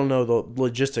 I don't know the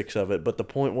logistics of it, but the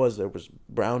point was there was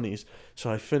brownies. So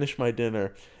I finished my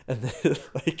dinner, and then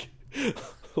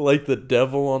like the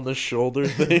devil on the shoulder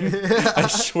thing. I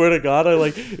swear to God,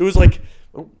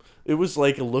 it was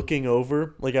like looking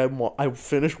over, like I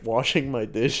finished washing my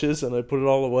dishes and I put it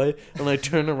all away, and I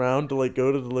turn around to like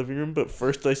go to the living room, but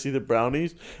first I see the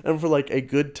brownies, and for like a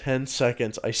good 10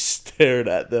 seconds I stared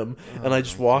at them, and I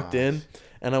just walked in,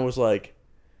 and I was like,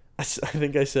 I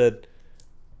think I said,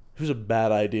 it was a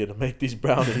bad idea to make these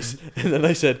brownies, and then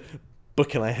I said, but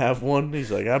can I have one? And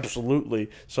he's like, absolutely.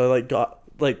 So I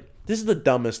this is the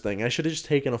dumbest thing. I should have just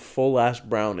taken a full-ass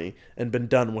brownie and been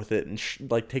done with it and,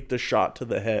 take the shot to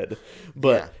the head.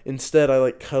 But instead,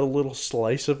 I, cut a little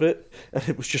slice of it, and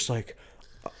it was just like,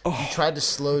 oh. You tried to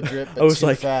slow drip, but I was too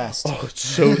like, fast. oh, it's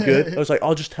so good. I was like,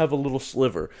 I'll just have a little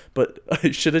sliver. But I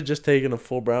should have just taken a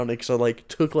full brownie because I,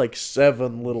 took,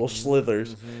 7 little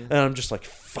slithers. And I'm just like,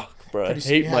 fuck, bro. I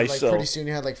hate myself. Pretty soon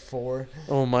you had, 4.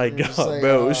 Oh, my You're just God, like,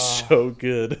 bro. It was so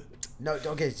good. No,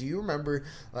 okay. Do you remember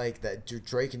that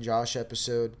Drake and Josh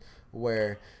episode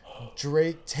where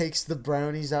Drake takes the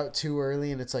brownies out too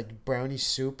early and it's like brownie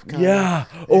soup? Yeah.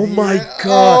 Oh my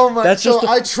God. Oh my. That's just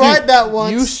I tried that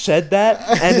once. You said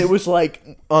that, and it was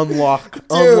like unlock.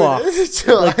 Pandora's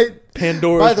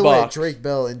By the box. way, Drake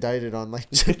Bell indicted on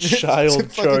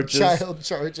child charges. Child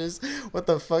charges. What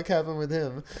the fuck happened with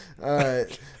him?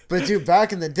 But dude,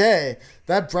 back in the day,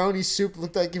 that brownie soup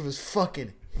looked like it was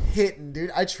fucking hitting,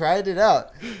 dude. I tried it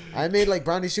out. I made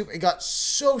brownie soup and got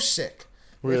so sick.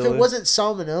 Really? If it wasn't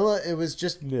salmonella, it was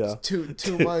just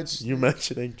too much. You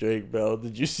mentioning Drake Bell?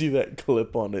 Did you see that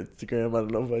clip on Instagram? I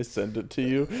don't know if I sent it to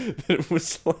you. It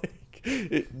was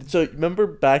so remember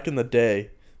back in the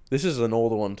day. This is an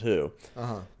old one too.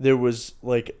 There was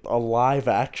a live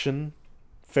action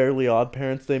Fairly Odd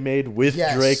Parents they made with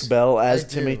Drake Bell as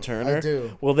Timmy Turner. I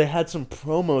do. Well, they had some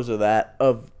promos of that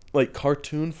of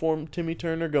cartoon form Timmy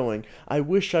Turner going, I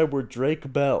wish I were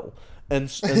Drake Bell. And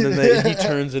then he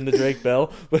turns into Drake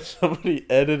Bell, but somebody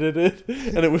edited it,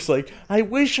 and it was like, I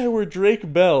wish I were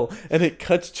Drake Bell. And it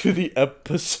cuts to the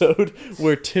episode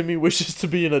where Timmy wishes to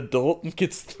be an adult and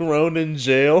gets thrown in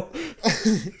jail.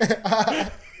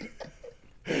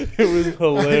 It was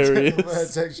hilarious.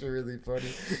 That's actually really funny.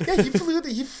 Yeah,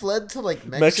 he fled to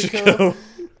Mexico.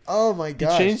 Oh my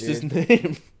gosh, He changed his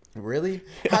name. Really?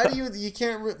 How do you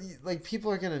can't really, like, people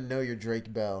are gonna know you're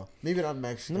Drake Bell. Maybe not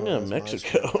Mexico. Yeah, as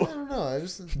Mexico. much. I don't know. I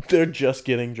just They're just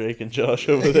getting Drake and Josh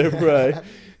over there, right?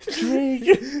 Drake,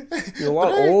 you're a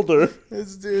lot older.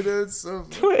 This dude, it's so.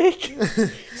 Drake,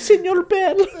 Senor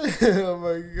Bell. Oh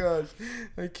my gosh,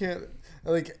 I can't.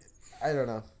 Like, I don't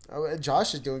know.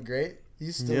 Josh is doing great.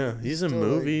 He's still. He's in still,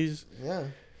 movies. Like, yeah.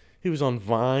 He was on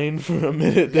Vine for a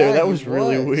minute there. Yeah, That he was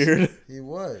really weird. He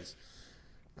was.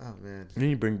 Oh man. Then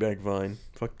you bring back Vine.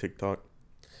 Fuck TikTok.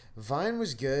 Vine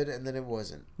was good, and then it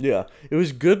wasn't. Yeah, it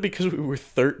was good because we were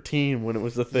 13 when it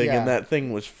was the thing, Yeah. and that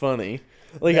thing was funny.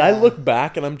 Like, Yeah. I look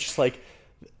back and I'm just like,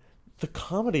 the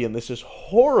comedy in this is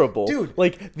horrible. Dude.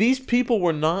 Like, these people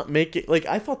were not making... Like,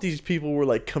 I thought these people were,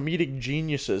 like, comedic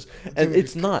geniuses. And Dude,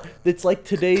 it's not. It's like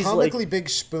today's, Comically like... Big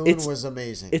Spoon it's- was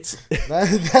amazing. It's...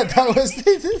 that was...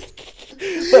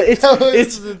 But it's That was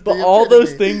it's the but all those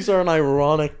epitome. things are an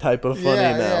ironic type of funny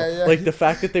Yeah, now. yeah, yeah. Like the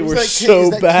fact that they It was were like so is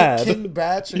that bad. King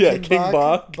Batch or Yeah, King, King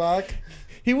Bach? Bach.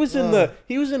 He was in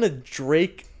he was in a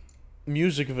Drake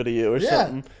music video or Yeah,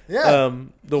 something. yeah.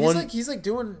 The he's one like he's like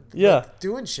doing Yeah.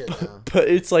 doing shit now. but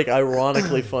it's like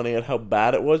ironically funny at how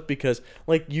bad it was because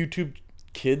like YouTube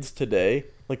kids today,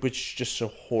 like which is just so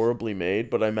horribly made,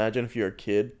 but I imagine if you're a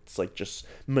kid, it's like just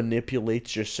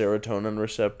manipulates your serotonin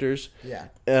receptors. Yeah.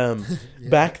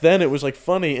 Back then it was like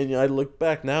funny, and I look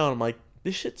back now and I'm like,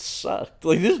 this shit sucked.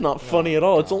 Like this is not funny at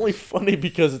all. It's only funny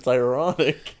because it's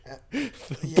ironic.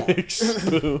 Yeah. Big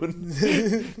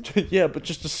spoon. Yeah, but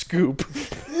just a scoop.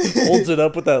 Holds it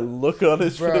up with that look on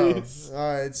his Bro,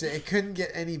 face. it couldn't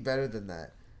get any better than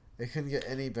that. It couldn't get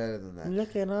any better than that.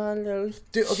 Look at all those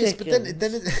Dude, okay, but then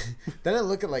chickens. then I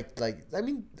look at like I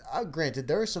mean, granted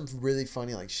there are some really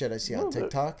funny like shit I see on No, but-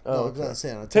 TikTok. oh, No, I'm okay. not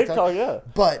saying on TikTok. TikTok, yeah.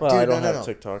 But Well, dude, I don't no, have no.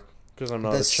 TikTok because I'm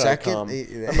not The a second-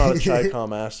 Chi-Com. I'm not a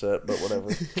Chi-Com asset, but whatever.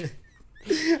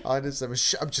 I'm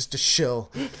just a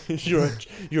shill.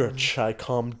 you're a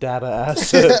Chi-Com data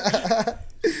asset.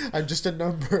 I'm just a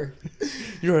number.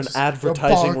 You're an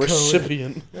advertising barcode.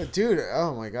 recipient. Dude,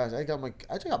 oh my gosh, I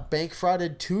just got bank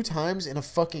frauded 2 times in a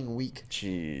fucking week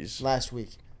Jeez. last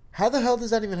week. How the hell does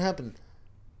that even happen?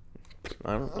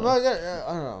 I don't Oh know. my God,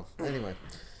 I don't know. Anyway,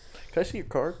 Can I see your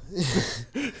card?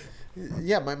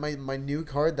 yeah, my new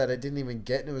card that I didn't even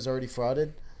get and it was already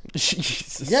frauded.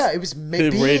 Jesus. Yeah, it was They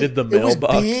raided the it was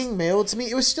mailbox. being mailed to me.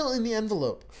 It was still in the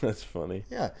envelope. That's funny.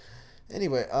 Yeah.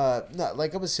 Anyway, no,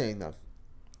 like I was saying though,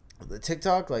 the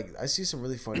TikTok, like I see some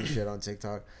really funny shit on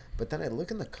TikTok, but then I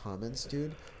look in the comments,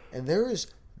 dude, and there is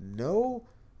no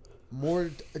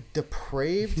more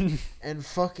depraved and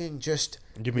fucking just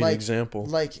Give me like, an example.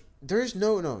 Like there's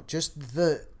no, just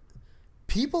the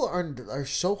people are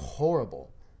so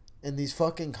horrible in these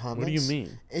fucking comments. What do you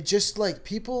mean? It just like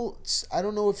people. I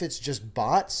don't know if it's just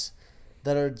bots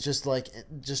that are just like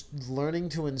just learning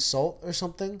to insult or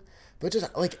something, but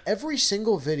just like every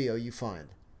single video you find,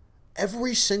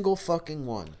 every single fucking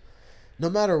one, no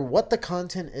matter what the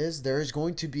content is, there is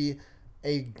going to be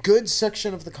a good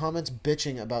section of the comments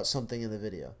bitching about something in the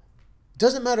video.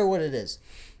 Doesn't matter what it is.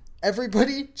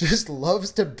 Everybody just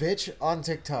loves to bitch on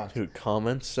TikTok. Dude,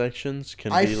 comment sections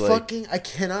can I be like...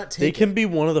 cannot take They it. can be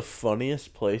one of the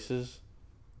funniest places,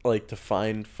 like, to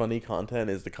find funny content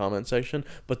is the comment section,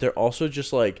 but they're also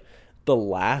just, like, the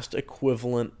last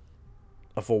equivalent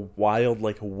of a wild,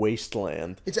 like,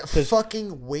 wasteland. It's a 'Cause,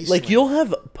 fucking wasteland. like, you'll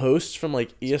have posts from,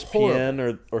 like, ESPN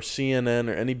or CNN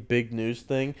or any big news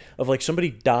thing of, like, somebody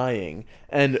dying,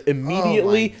 and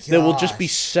immediately there will just be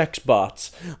gosh. sex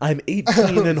bots. I'm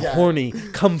 18 and Yeah. horny.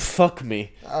 Come fuck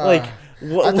me. Like,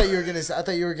 what? I thought you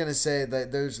were gonna say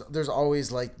that there's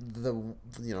always like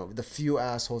the few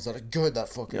assholes that are good that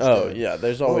fucking. Oh, good. yeah,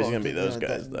 there's always gonna be you those know,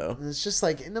 guys, though. It's just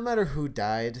like no matter who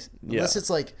died, unless Yeah. it's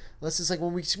like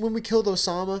when we killed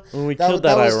Osama. When we killed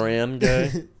that was- Iran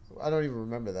guy, I don't even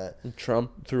remember that.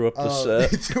 Trump threw up the They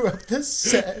set threw up the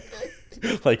set.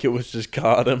 like it was just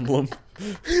God emblem.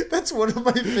 That's one of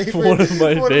my favorite. One of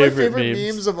my favorite memes.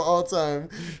 memes of all time.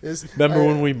 Is Remember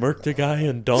when we murked a guy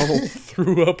and Donald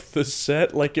threw up the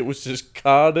set like it was just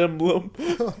God emblem?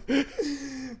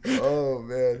 Oh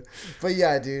man, but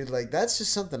yeah, dude, like that's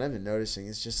just something I've been noticing.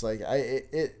 It's just like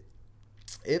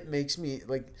it makes me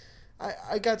like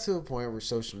I got to a point where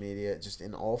social media, just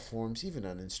in all forms, even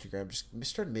on Instagram, just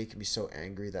started making me so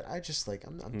angry that I just like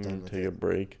I'm done with Take it. a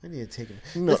break. I need to take it.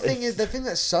 No, The thing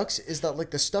that sucks is that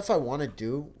like the stuff I want to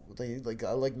do, like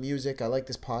I like music, I like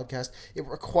this podcast. It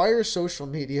requires social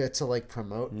media to like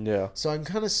promote. Yeah. So I'm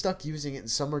kind of stuck using it in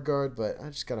some regard, but I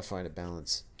just gotta find a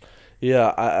balance. Yeah,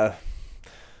 I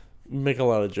make a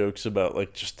lot of jokes about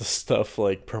like just the stuff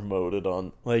like promoted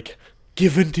on like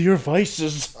give in to your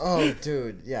vices. Oh,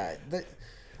 dude, yeah.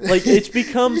 Like, it's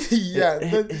become... Yeah,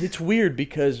 it's weird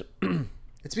because...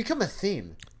 It's become a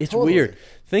theme. It's Totally. weird.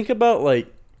 Think about,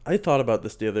 like... I thought about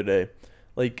this the other day.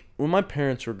 Like, when my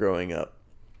parents were growing up,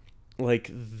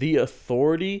 like, the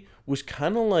authority was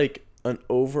kind of like an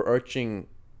overarching,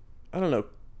 I don't know,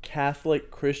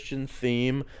 Catholic Christian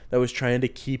theme that was trying to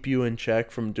keep you in check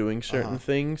from doing certain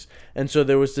things. And so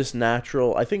there was this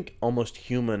natural, I think almost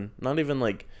human, not even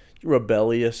like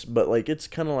rebellious, but like it's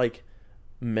kind of like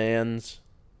man's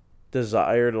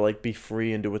desire to like be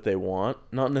free and do what they want.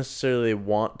 Not necessarily they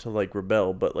want to like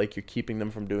rebel, but like you're keeping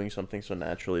them from doing something, so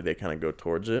naturally they kind of go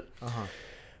towards it.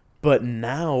 But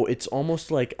now it's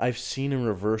almost like I've seen a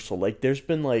reversal. Like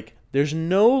there's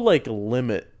no like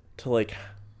limit to like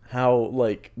how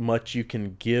like much you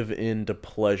can give in to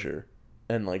pleasure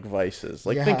and like vices.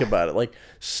 Like think about it. Like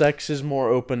sex is more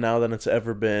open now than it's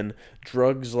ever been.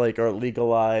 Drugs like are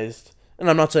legalized. And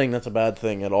I'm not saying that's a bad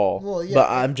thing at all. Well, yeah, but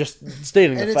I'm just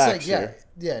stating the facts here.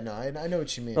 No, I know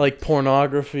what you mean. Like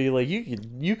pornography, like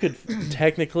you could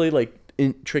technically like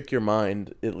trick your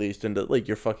mind at least into like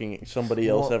you're fucking somebody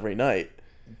else every night.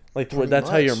 Like that's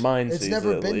how your mind sees it. It's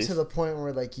never been least. to the point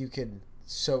where like you could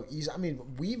so easy. I mean,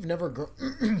 we've never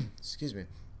excuse me.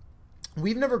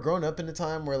 We've never grown up in a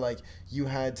time where like you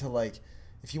had to like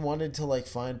if you wanted to like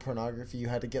find pornography, you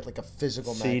had to get like a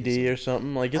physical CD magazine. Or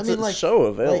something. Like it's like, so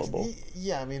available. Like,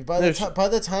 yeah, I mean by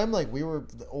the time like we were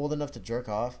old enough to jerk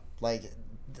off, like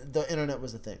the internet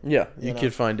was a thing. Yeah, you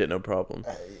could find it no problem.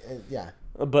 Yeah.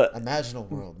 But imagine a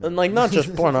world. Man. And like not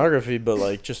just pornography, but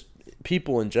like just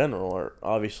people in general are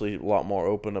obviously a lot more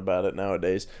open about it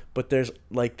nowadays. But there's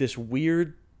like this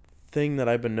weird thing that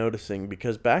I've been noticing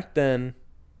because back then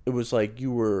it was like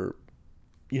you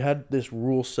had this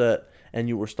rule set and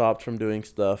you were stopped from doing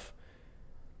stuff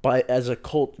by as a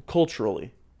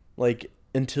culturally, like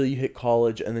until you hit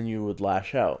college and then you would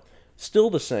lash out. Still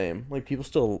the same, like people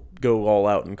still go all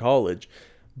out in college,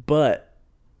 but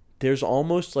there's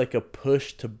almost like a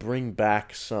push to bring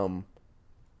back some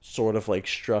sort of like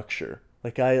structure.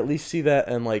 Like I at least see that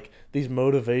in like these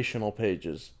motivational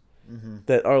pages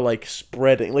that are like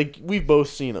spreading. Like we've both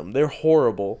seen them. They're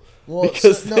horrible. Well,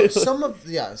 because some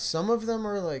of them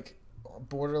are like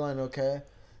borderline okay,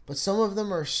 but some of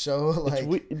them are so like.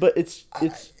 But it's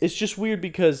just weird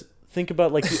because think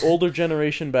about like the older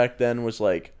generation back then was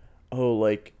like, oh,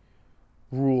 like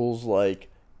rules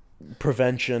like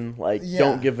prevention, like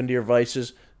don't give into your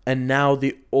vices, and now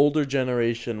the older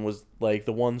generation was like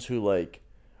the ones who like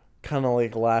kind of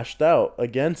like lashed out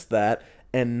against that,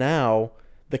 and now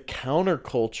the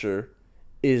counterculture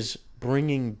is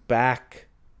bringing back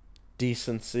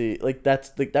decency. Like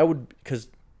that's like that would because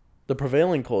the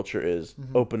prevailing culture is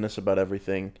openness about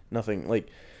everything, nothing like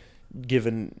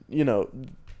given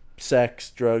sex,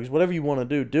 drugs, whatever you want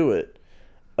to do it,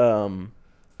 and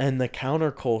the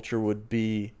counterculture would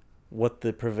be what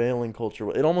the prevailing culture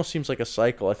was. It almost seems like a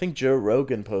cycle. I think Joe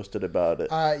Rogan posted about it.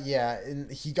 Yeah, and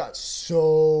he got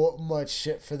so much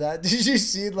shit for that. Did you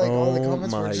see like all the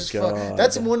comments were just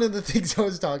that's one of the things I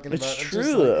was talking about. It's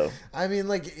true though. I mean,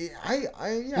 like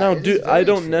No, dude, I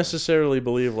don't necessarily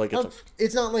believe like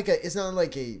it's not like a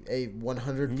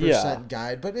 100%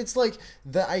 guide, but it's like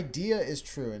the idea is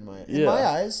true in my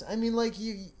eyes. I mean, like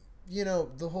you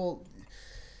know the whole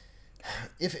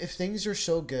if things are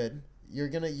so good. You're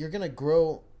gonna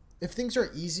grow if things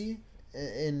are easy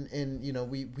and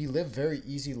we live very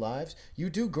easy lives. You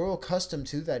do grow accustomed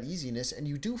to that easiness and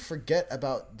you do forget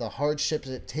about the hardships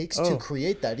it takes to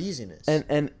create that easiness.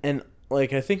 And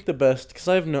like I think the best because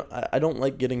I don't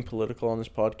like getting political on this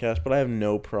podcast, but I have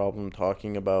no problem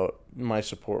talking about my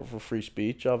support for free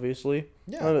speech. Obviously,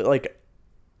 like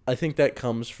I think that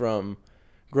comes from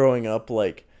growing up.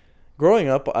 Like growing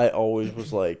up, I always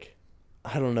was like.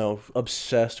 I don't know,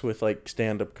 obsessed with like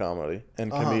stand-up comedy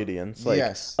and comedians.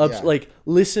 Like, like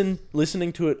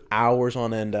listening to it hours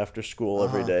on end after school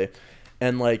every day,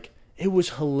 and like it was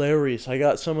hilarious. I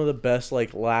got some of the best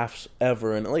like laughs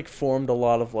ever, and it like formed a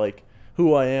lot of like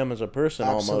who I am as a person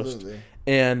almost.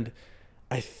 And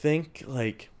I think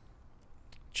like,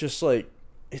 just like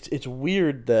it's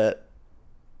weird that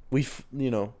you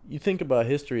think about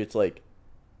history. It's like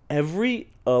every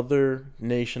other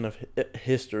nation of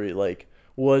history like.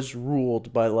 Was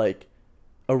ruled by like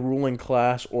a ruling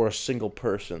class or a single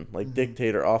person, like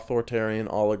dictator, authoritarian,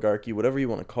 oligarchy, whatever you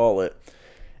want to call it.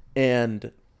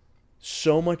 And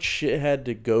so much shit had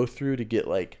to go through to get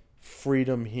like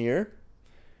freedom here.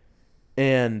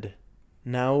 And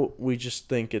now we just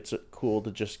think it's cool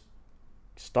to just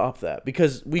stop that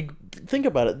because we think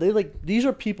about it. These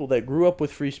are people that grew up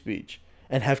with free speech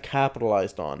and have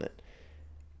capitalized on it.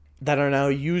 That are now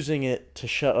using it to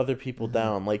shut other people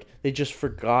down. Like, they just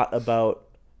forgot about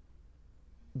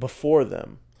before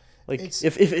them. Like It's-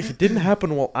 if it didn't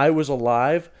happen while I was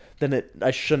alive, then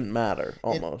I shouldn't matter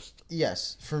almost.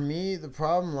 Yes, for me, the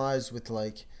problem lies with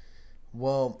like,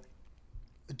 well,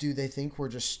 do they think we're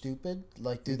just stupid?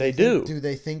 Like, do They think, do. Do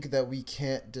they think that we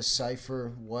can't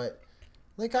decipher what?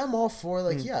 Like, I'm all for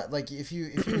like, yeah, like if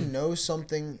you know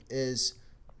something is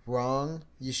wrong,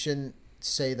 you shouldn't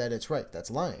say that it's right.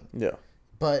 That's lying. Yeah.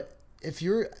 But if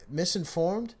you're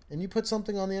misinformed and you put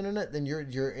something on the internet, then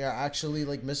you're actually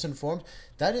like misinformed.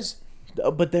 That is.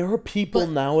 But there are people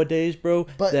But- nowadays, bro,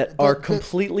 but- that but- are but-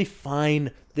 completely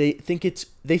fine. They think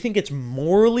it's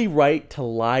morally right to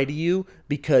lie to you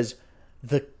because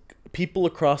the people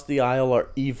across the aisle are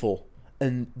evil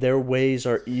and their ways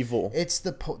are evil. It's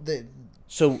the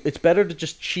So it's better to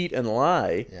just cheat and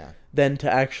lie Yeah. than to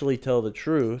actually tell the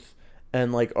truth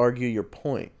and like argue your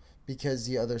point. because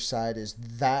the other side is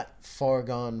that far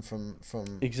gone from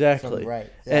Exactly. from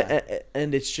right. Yeah.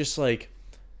 And it's just like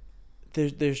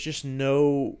there's just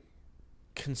no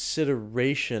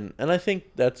consideration, and I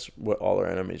think that's what all our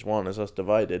enemies want, is us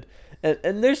divided.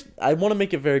 And there's, I want to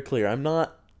make it very clear, I'm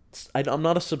not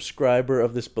a subscriber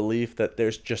of this belief that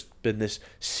there's just been this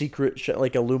secret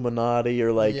like Illuminati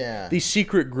or like Yeah. these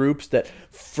secret groups that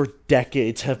for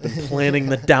decades have been planning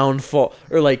the downfall,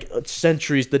 or like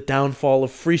centuries, the downfall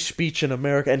of free speech in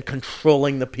America and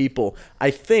controlling the people.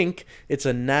 I think it's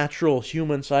a natural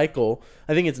human cycle.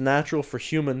 I think it's natural for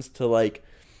humans to like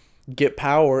get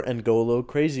power and go a little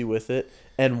crazy with it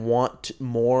and want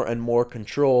more and more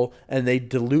control, and they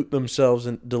delude themselves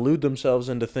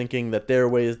into thinking that their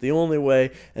way is the only way,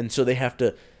 and so they have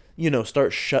to,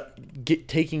 start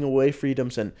taking away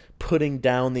freedoms and putting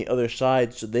down the other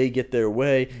side so they get their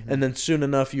way. Mm-hmm. And then soon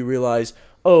enough you realize,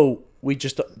 oh, we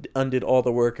just undid all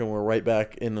the work and we're right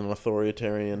back in an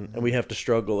authoritarian, and we have to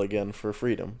struggle again for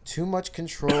freedom. Too much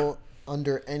control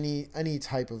under any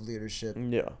type of leadership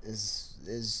Yeah.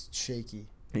 is shaky.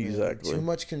 Exactly. Too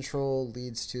much control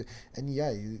leads to, and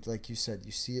yeah, like you said,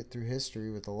 you see it through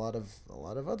history with a lot of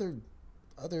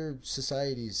other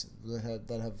societies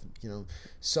that have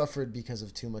suffered because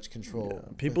of too much control.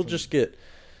 Yeah. People just get,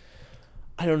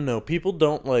 I don't know, people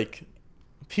don't like,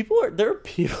 there are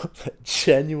people that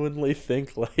genuinely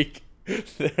think like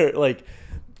they're like,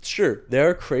 sure, there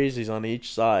are crazies on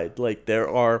each side. Like there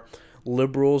are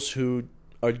liberals who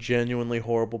are genuinely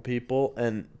horrible people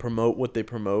and promote what they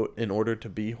promote in order to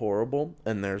be horrible,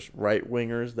 and there's right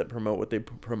wingers that promote what they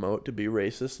promote to be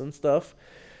racist and stuff.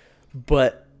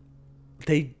 But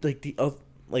they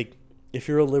like if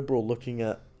you're a liberal looking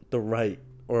at the right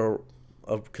or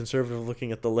a conservative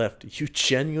looking at the left, you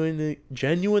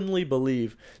genuinely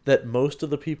believe that most of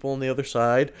the people on the other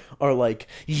side are like,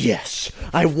 yes,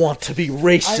 I want to be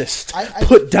racist, I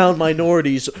put down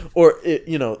minorities, or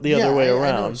the other way around.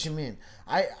 I know what you mean.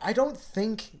 I don't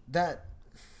think that.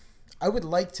 I would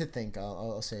like to think,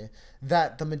 I'll say,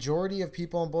 that the majority of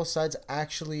people on both sides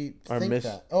actually think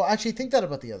that. Oh, actually think that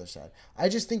about the other side. I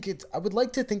just think I would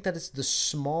like to think that it's the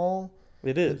small.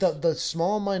 It is. The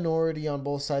small minority on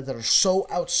both sides that are so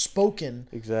outspoken.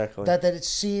 Exactly. That it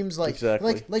seems like.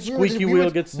 Exactly. Like Squeaky wheel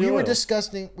gets the we were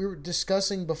oil.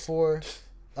 discussing before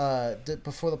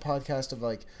before the podcast of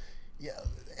like, yeah,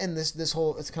 and this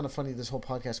whole, it's kind of funny this whole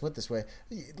podcast went this way.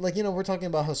 Like, we're talking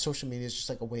about how social media is just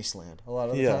like a wasteland a lot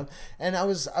of the time. And I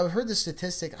heard this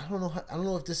statistic. I don't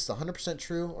know if this is 100%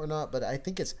 true or not, but I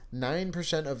think it's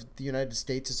 9% of the United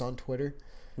States is on Twitter.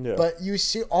 Yeah. But you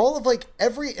see all of like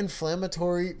every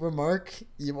inflammatory remark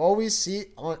you always see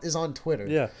is on Twitter.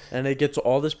 Yeah, and it gets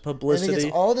all this publicity. And it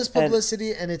gets all this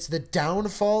publicity, and it's the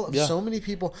downfall of so many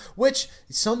people. Which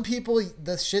some people,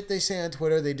 the shit they say on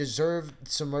Twitter, they deserve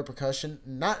some repercussion.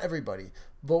 Not everybody,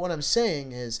 but what I'm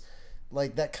saying is,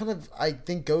 like, that kind of, I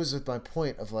think, goes with my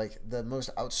point of like the most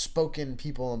outspoken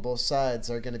people on both sides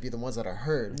are going to be the ones that are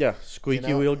heard. Yeah,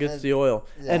 squeaky wheel gets the oil.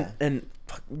 Yeah. And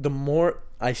the more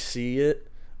I see it,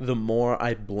 the more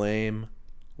I blame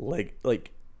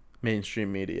like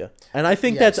mainstream media. And I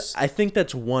think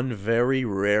that's one very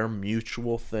rare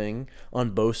mutual thing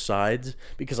on both sides,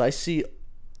 because I see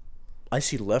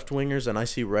left wingers and I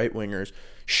see right wingers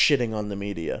shitting on the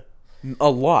media a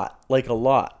lot.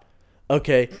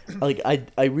 Okay, like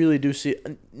I really do see,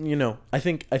 I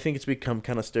think it's become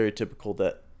kind of stereotypical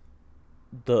that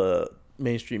the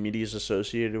mainstream media is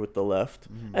associated with the left,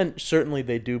 and certainly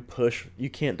they do push,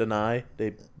 you can't deny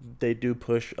they do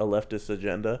push a leftist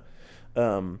agenda.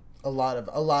 A lot of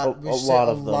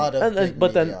them. big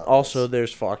But then media outlets. also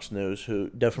there's Fox News, who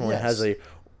definitely Yes. has a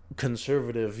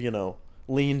conservative,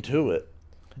 lean to it.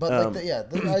 But I'd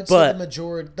say but-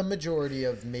 the majority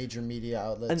of major media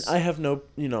outlets. And I have no,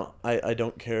 I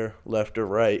don't care left or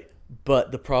right,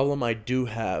 but the problem I do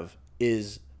have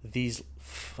is these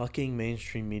fucking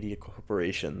mainstream media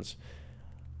corporations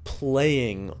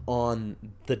playing on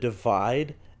the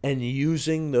divide and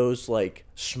using those like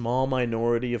small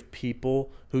minority of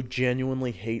people who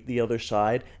genuinely hate the other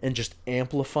side and just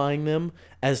amplifying them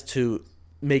as to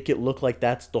make it look like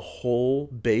that's the whole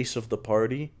base of the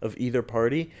party, of either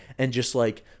party, and just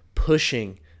like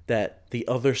pushing that the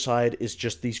other side is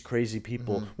just these crazy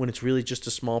people when it's really just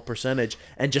a small percentage,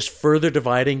 and just further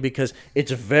dividing because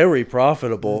it's very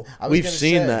profitable. We've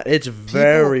seen that. It's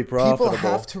very profitable. People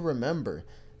have to remember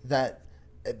that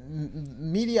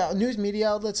news media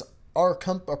outlets are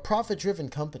profit-driven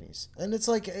companies, and it's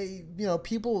like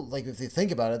people, like, if they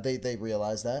think about it, they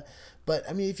realize that. But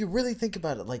I mean, if you really think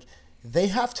about it, like, they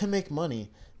have to make money.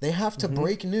 They have to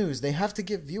break news. They have to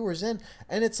get viewers in,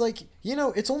 and it's like,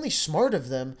 it's only smart of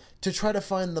them to try to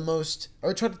find the most,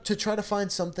 or try to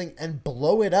find something and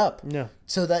blow it up. Yeah.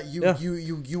 So that you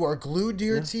are glued to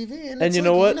your TV, and you it's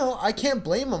know like, what? I can't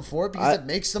blame them for it because it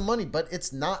makes them money, but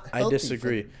it's not healthy. I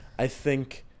disagree. I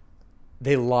think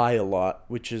they lie a lot,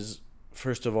 which is,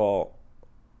 first of all,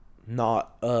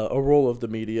 not a role of the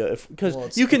media.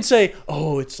 Because you can say,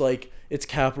 oh, it's like, it's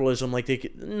capitalism.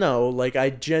 Like, no, like, I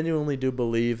genuinely do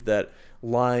believe that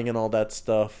lying and all that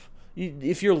stuff,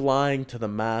 if you're lying to the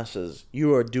masses,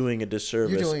 you are doing a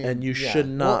disservice, and you should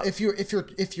not. Well,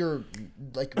 if you're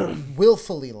like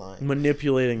willfully lying,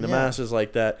 manipulating the masses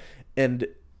like that, and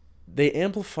they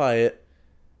amplify it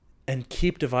and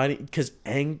keep dividing, because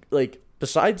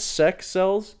besides sex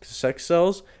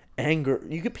sells, anger.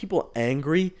 You get people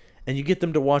angry, and you get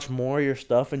them to watch more of your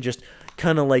stuff and just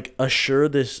kind of like assure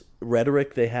this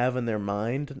rhetoric they have in their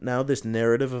mind now, this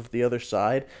narrative of the other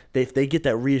side. If they get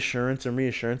that reassurance,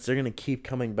 they're gonna keep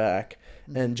coming back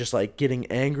and just like getting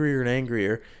angrier and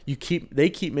angrier. They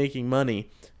keep making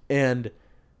money, and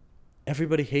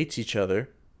everybody hates each other,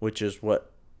 which is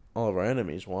what all of our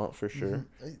enemies want, for sure.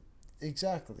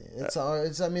 Exactly. It's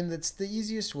the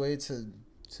easiest way to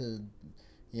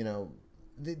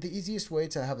the easiest way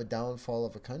to have a downfall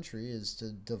of a country is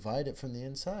to divide it from the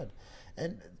inside.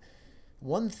 And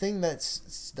one thing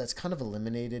that's kind of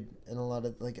eliminated in a lot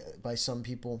of, like, by some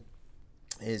people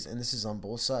is, and this is on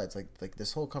both sides, like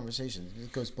this whole conversation,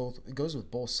 it goes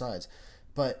with both sides,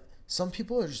 but some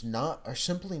people are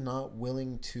simply not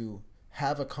willing to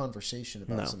have a conversation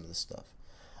about some of this stuff.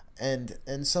 And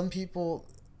some people,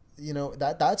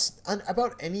 that's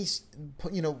about any,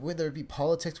 whether it be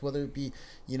politics, whether it be,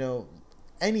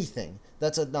 anything.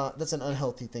 That's an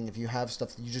unhealthy thing. If you have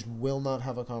stuff that you just will not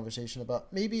have a conversation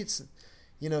about, maybe it's,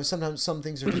 sometimes some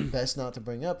things are just best not to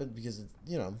bring up because of,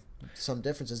 some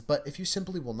differences. But if you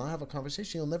simply will not have a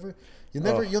conversation, you'll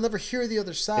never hear the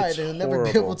other side, and you'll never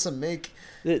be able to make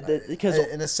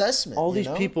an assessment. All these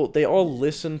people, they all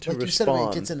listen to like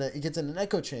respond. You said, it gets in an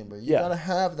echo chamber. You gotta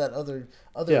have that other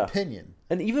opinion.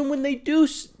 And even when they do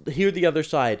hear the other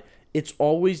side, it's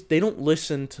always, they don't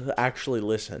listen to actually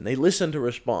listen. They listen to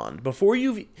respond. Before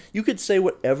you could say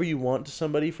whatever you want to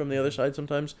somebody from the other side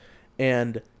sometimes,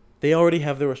 and they already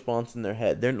have their response in their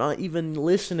head. They're not even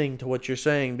listening to what you're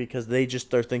saying because they just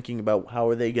start thinking about how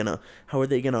are they gonna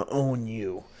own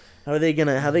you, how are they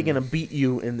gonna beat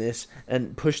you in this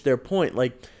and push their point.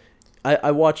 Like,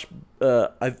 I watch,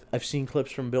 I've seen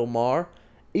clips from Bill Maher,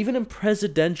 even in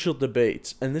presidential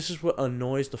debates, and this is what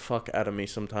annoys the fuck out of me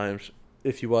sometimes.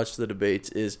 If you watch the debates,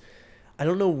 is I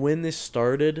don't know when this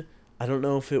started. I don't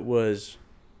know if it was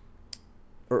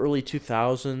early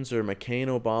 2000s or McCain,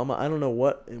 Obama. I don't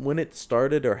know when it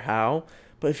started or how.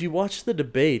 But if you watch the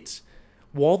debates,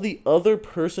 while the other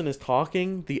person is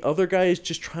talking, the other guy is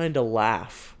just trying to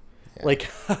laugh. Yeah. Like,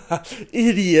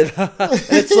 idiot.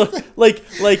 It's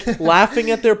like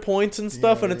laughing at their points and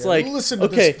stuff, and it's like, listen to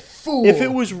okay, this fool. If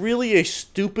it was really a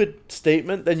stupid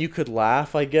statement, then you could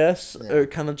laugh, I guess, or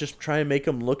kind of just try and make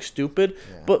them look stupid.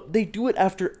 Yeah. But they do it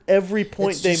after every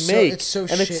point they make, it's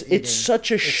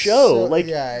such a show.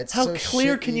 How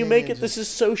clear can you make it? This is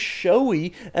so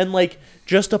showy and like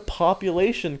just a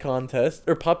population contest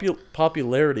or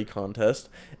popularity contest,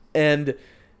 and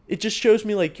it just shows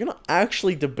me, like, you're not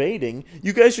actually debating.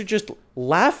 You guys are just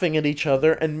laughing at each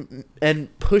other and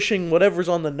pushing whatever's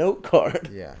on the note card.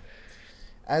 Yeah.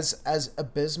 As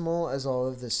abysmal as all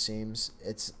of this seems,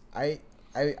 it's I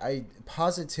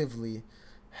positively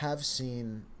have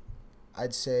seen,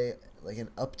 I'd say, like, an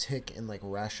uptick in, like,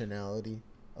 rationality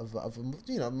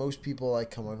of most people I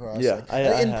come across. Yeah, like,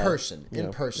 I in have. person, Yeah,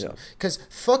 yeah. Because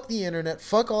fuck the internet,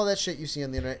 fuck all that shit you see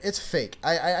on the internet. It's fake.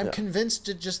 I'm Yeah. convinced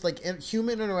that just like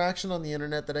human interaction on the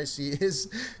internet that I see is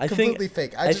I completely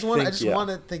think- fake. I I just want think,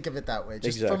 to think of it that way,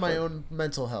 just for my Exactly. own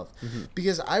mental health, Mm-hmm.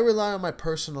 because I rely on my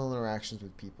personal interactions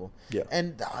with people. Yeah.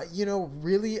 And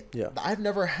really, Yeah. I've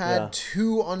never had Yeah.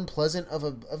 too unpleasant of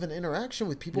an interaction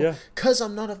with people, Yeah. because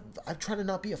I try to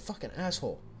not be a fucking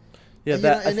asshole. Yeah, And,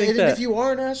 that I think and that if you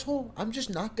are an asshole, I'm just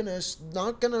not gonna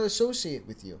associate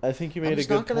with you. I think you I'm made a just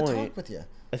good not gonna point. talk with you.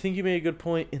 I think you made a good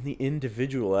point in the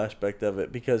individual aspect of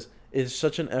it, because it's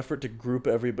such an effort to group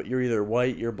everybody. You're either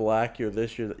white, you're black, you're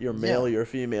this, you're male, Yeah. you're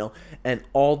female, and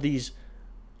all these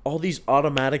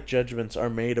automatic judgments are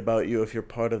made about you if you're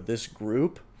part of this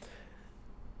group.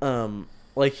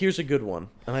 Like, here's a good one,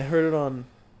 and I heard it on,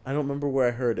 I don't remember where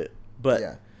I heard it, but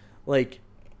Yeah. like,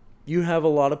 you have a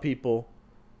lot of people.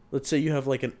 Let's say you have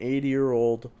like an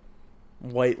 80-year-old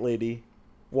white lady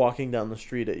walking down the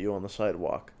street at you on the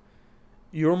sidewalk.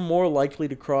 You're more likely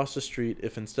to cross the street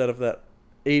if instead of that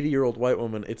 80-year-old white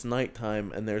woman, it's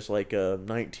nighttime and there's like a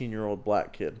 19-year-old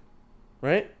black kid,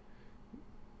 right?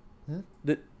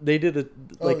 They did it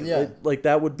like yeah. like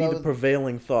that would be That the was-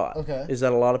 prevailing thought. Okay. Is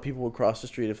that a lot of people would cross the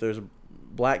street if there's a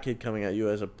black kid coming at you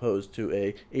as opposed to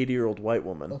a 80-year-old white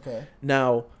woman. Okay.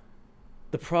 Now,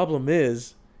 the problem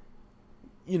is,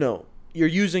 you're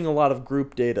using a lot of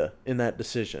group data in that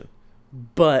decision.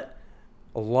 But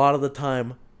a lot of the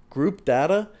time, group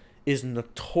data is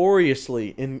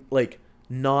notoriously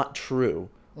not true.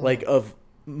 Like, of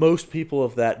most people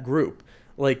of that group.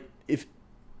 Like,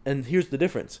 and here's the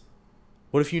difference.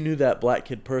 What if you knew that black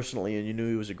kid personally and you knew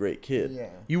he was a great kid? Yeah.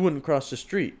 You wouldn't cross the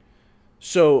street.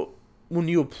 So when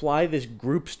you apply this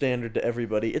group standard to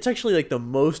everybody, it's actually like the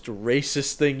most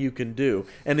racist thing you can do.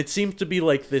 And it seems to be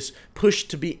like this push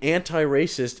to be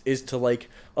anti-racist is to like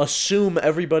assume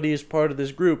everybody is part of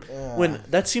this group. When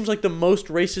that seems like the most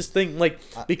racist thing. Like,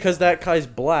 because that guy's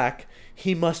black,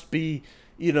 he must be,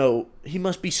 he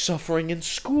must be suffering in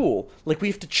school. Like, we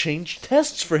have to change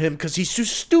tests for him because he's too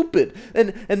stupid.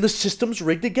 And the system's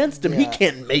rigged against him. He Yeah.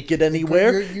 can't make it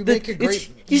anywhere. You make a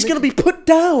great- He's you going to make be put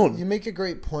down. You make a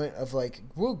great point of like,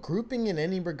 well, grouping in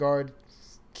any regard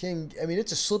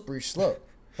it's a slippery slope.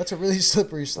 That's a really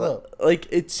slippery slope. Like,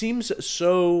 it seems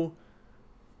so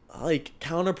like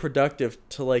counterproductive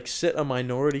to like sit a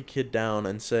minority kid down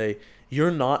and say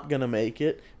you're not gonna make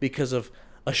it because of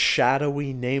a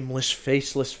shadowy, nameless,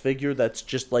 faceless figure that's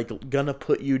just like gonna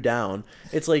put you down.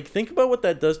 It's like, think about what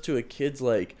that does to a kid's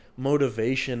like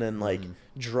motivation and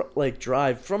like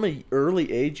drive from an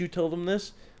early age. You tell them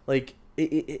this, like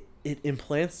it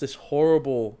implants this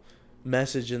horrible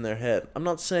message in their head. I'm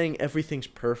not saying everything's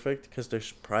perfect because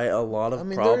there's probably a lot of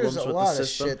problems there's a with lot the of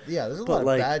system. shit. Yeah, there's a but, lot of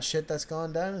like, bad shit that's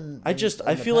gone down. I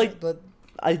feel like but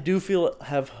I do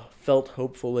have felt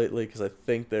hopeful lately because I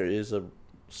think there is a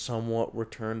somewhat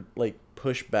return, like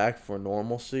push back for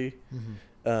normalcy.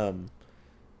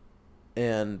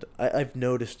 And I've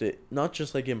noticed it not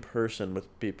just like in person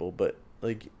with people, but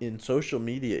like in social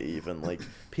media even. Like,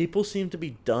 people seem to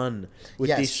be done with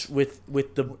Yes. these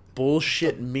with the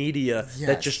bullshit media that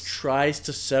Yes. just tries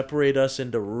to separate us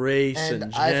into race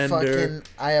and gender.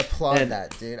 I applaud And-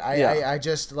 that, dude. yeah. I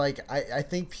just like I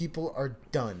think people are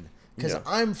done. Because Yeah.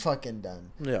 I'm fucking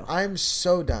done. Yeah. I'm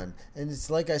so done. And it's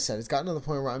like I said, it's gotten to the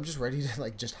point where I'm just ready to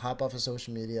like just hop off of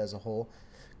social media as a whole.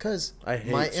 Because I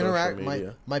hate social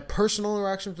media. my personal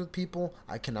interactions with people,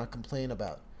 I cannot complain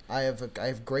about. I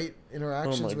have great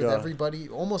interactions with God. everybody,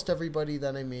 almost everybody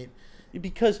that I meet.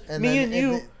 Because And me then-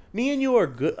 and and you are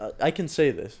good. I can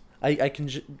say this. I can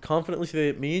confidently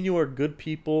say that me and you are good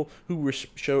people who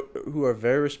who are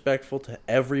very respectful to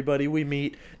everybody we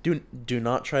meet. Do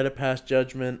not try to pass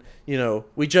judgment.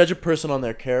 We judge a person on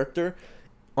their character.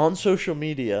 On social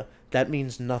media, that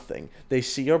means nothing. They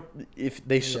see if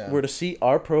they Yeah. were to see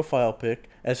our profile pic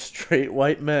as straight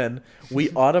white men,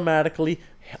 we automatically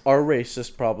are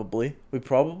racist. Probably we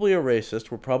probably are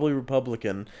racist. We're probably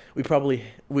Republican. We probably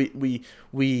we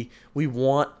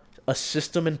want a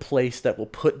system in place that will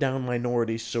put down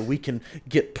minorities so we can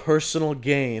get personal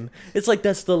gain. It's like,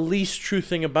 that's the least true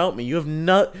thing about me. You have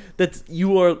not that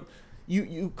you are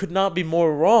you could not be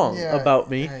more wrong Yeah, about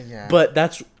me, yeah. but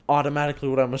that's automatically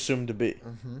what I'm assumed to be.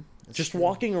 Just true.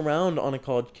 walking around on a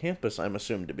college campus, I'm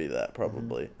assumed to be that,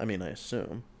 probably. I mean, I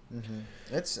assume.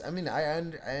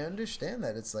 I understand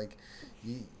that. It's like,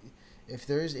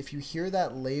 if you hear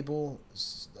that label,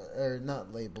 or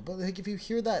not label, but like if you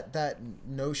hear that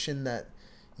notion that,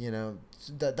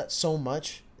 that so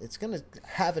much, it's gonna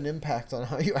have an impact on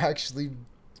how you actually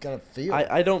gonna feel.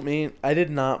 I did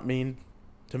not mean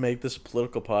to make this a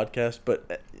political podcast,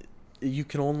 but you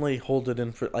can only hold it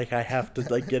in for, like, I have to,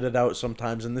 like, get it out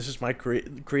sometimes, and this is my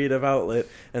creative outlet,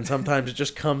 and sometimes it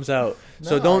just comes out.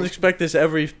 So don't expect this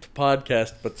every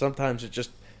podcast, but sometimes it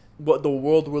just, what the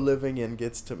world we're living in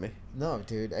gets to me. No,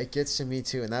 dude, it gets to me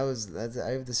too, and I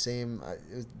have the same.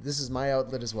 This is my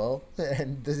outlet as well,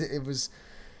 and it was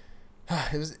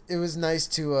nice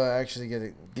to actually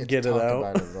get to talk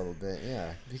about it a little bit,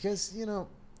 yeah, because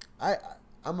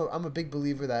I'm a big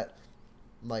believer that,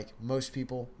 like, most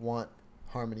people want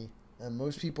harmony, and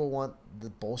most people want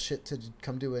the bullshit to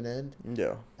come to an end.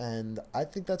 Yeah, and I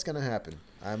think that's gonna happen.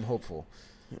 I'm hopeful.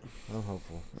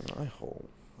 I hope.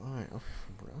 I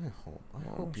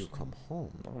hope you come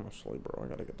home. Honestly, bro, I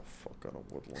gotta get the fuck out of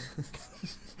Woodland.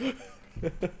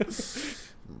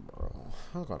 Bro,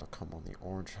 I gotta come on the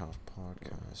Orange House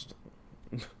podcast.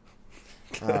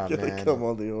 Ah, man, come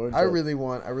on the Orange I House. really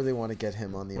want to get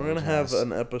him on the We're Orange gonna have House.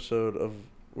 an episode of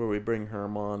where we bring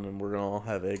Herm on, and we're gonna all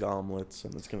have egg omelets,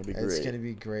 and it's gonna be great. It's gonna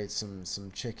be great. Some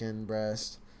chicken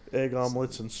breast, egg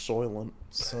omelets, and Soylent.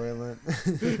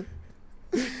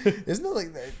 Isn't it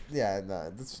like that? Yeah,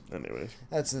 no.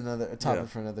 That's another topic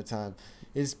for another time.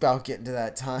 It's about getting to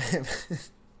that time.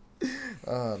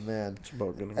 Oh man, it's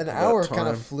about getting an hour kind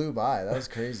of flew by. That was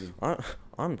crazy.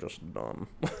 I'm just done.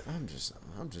 I'm just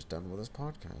done with this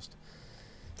podcast.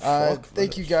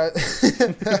 Thank you guys.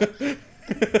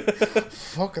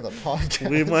 Fuck the podcast.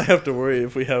 We might have to worry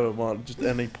if we have him on just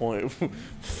any point.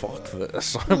 Fuck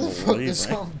this. I'm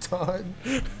leaving. I'm done.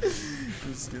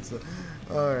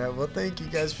 All right. Well, thank you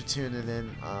guys for tuning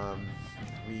in.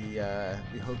 We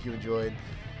hope you enjoyed.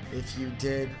 If you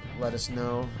did, let us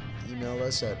know. Email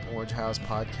us at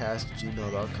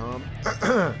orangehousepodcast@gmail.com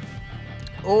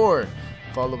or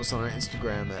follow us on our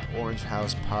Instagram at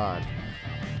orangehousepod.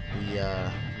 We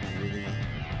really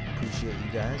appreciate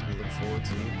you guys. We look forward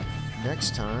to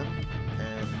next time.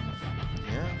 And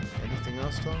yeah, anything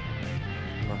else, Tom?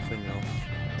 Nothing else.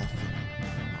 Nothing.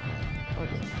 All right.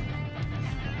 Okay.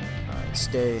 All right.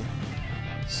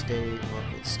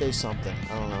 Stay something.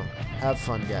 I don't know. Have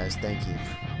fun, guys. Thank you.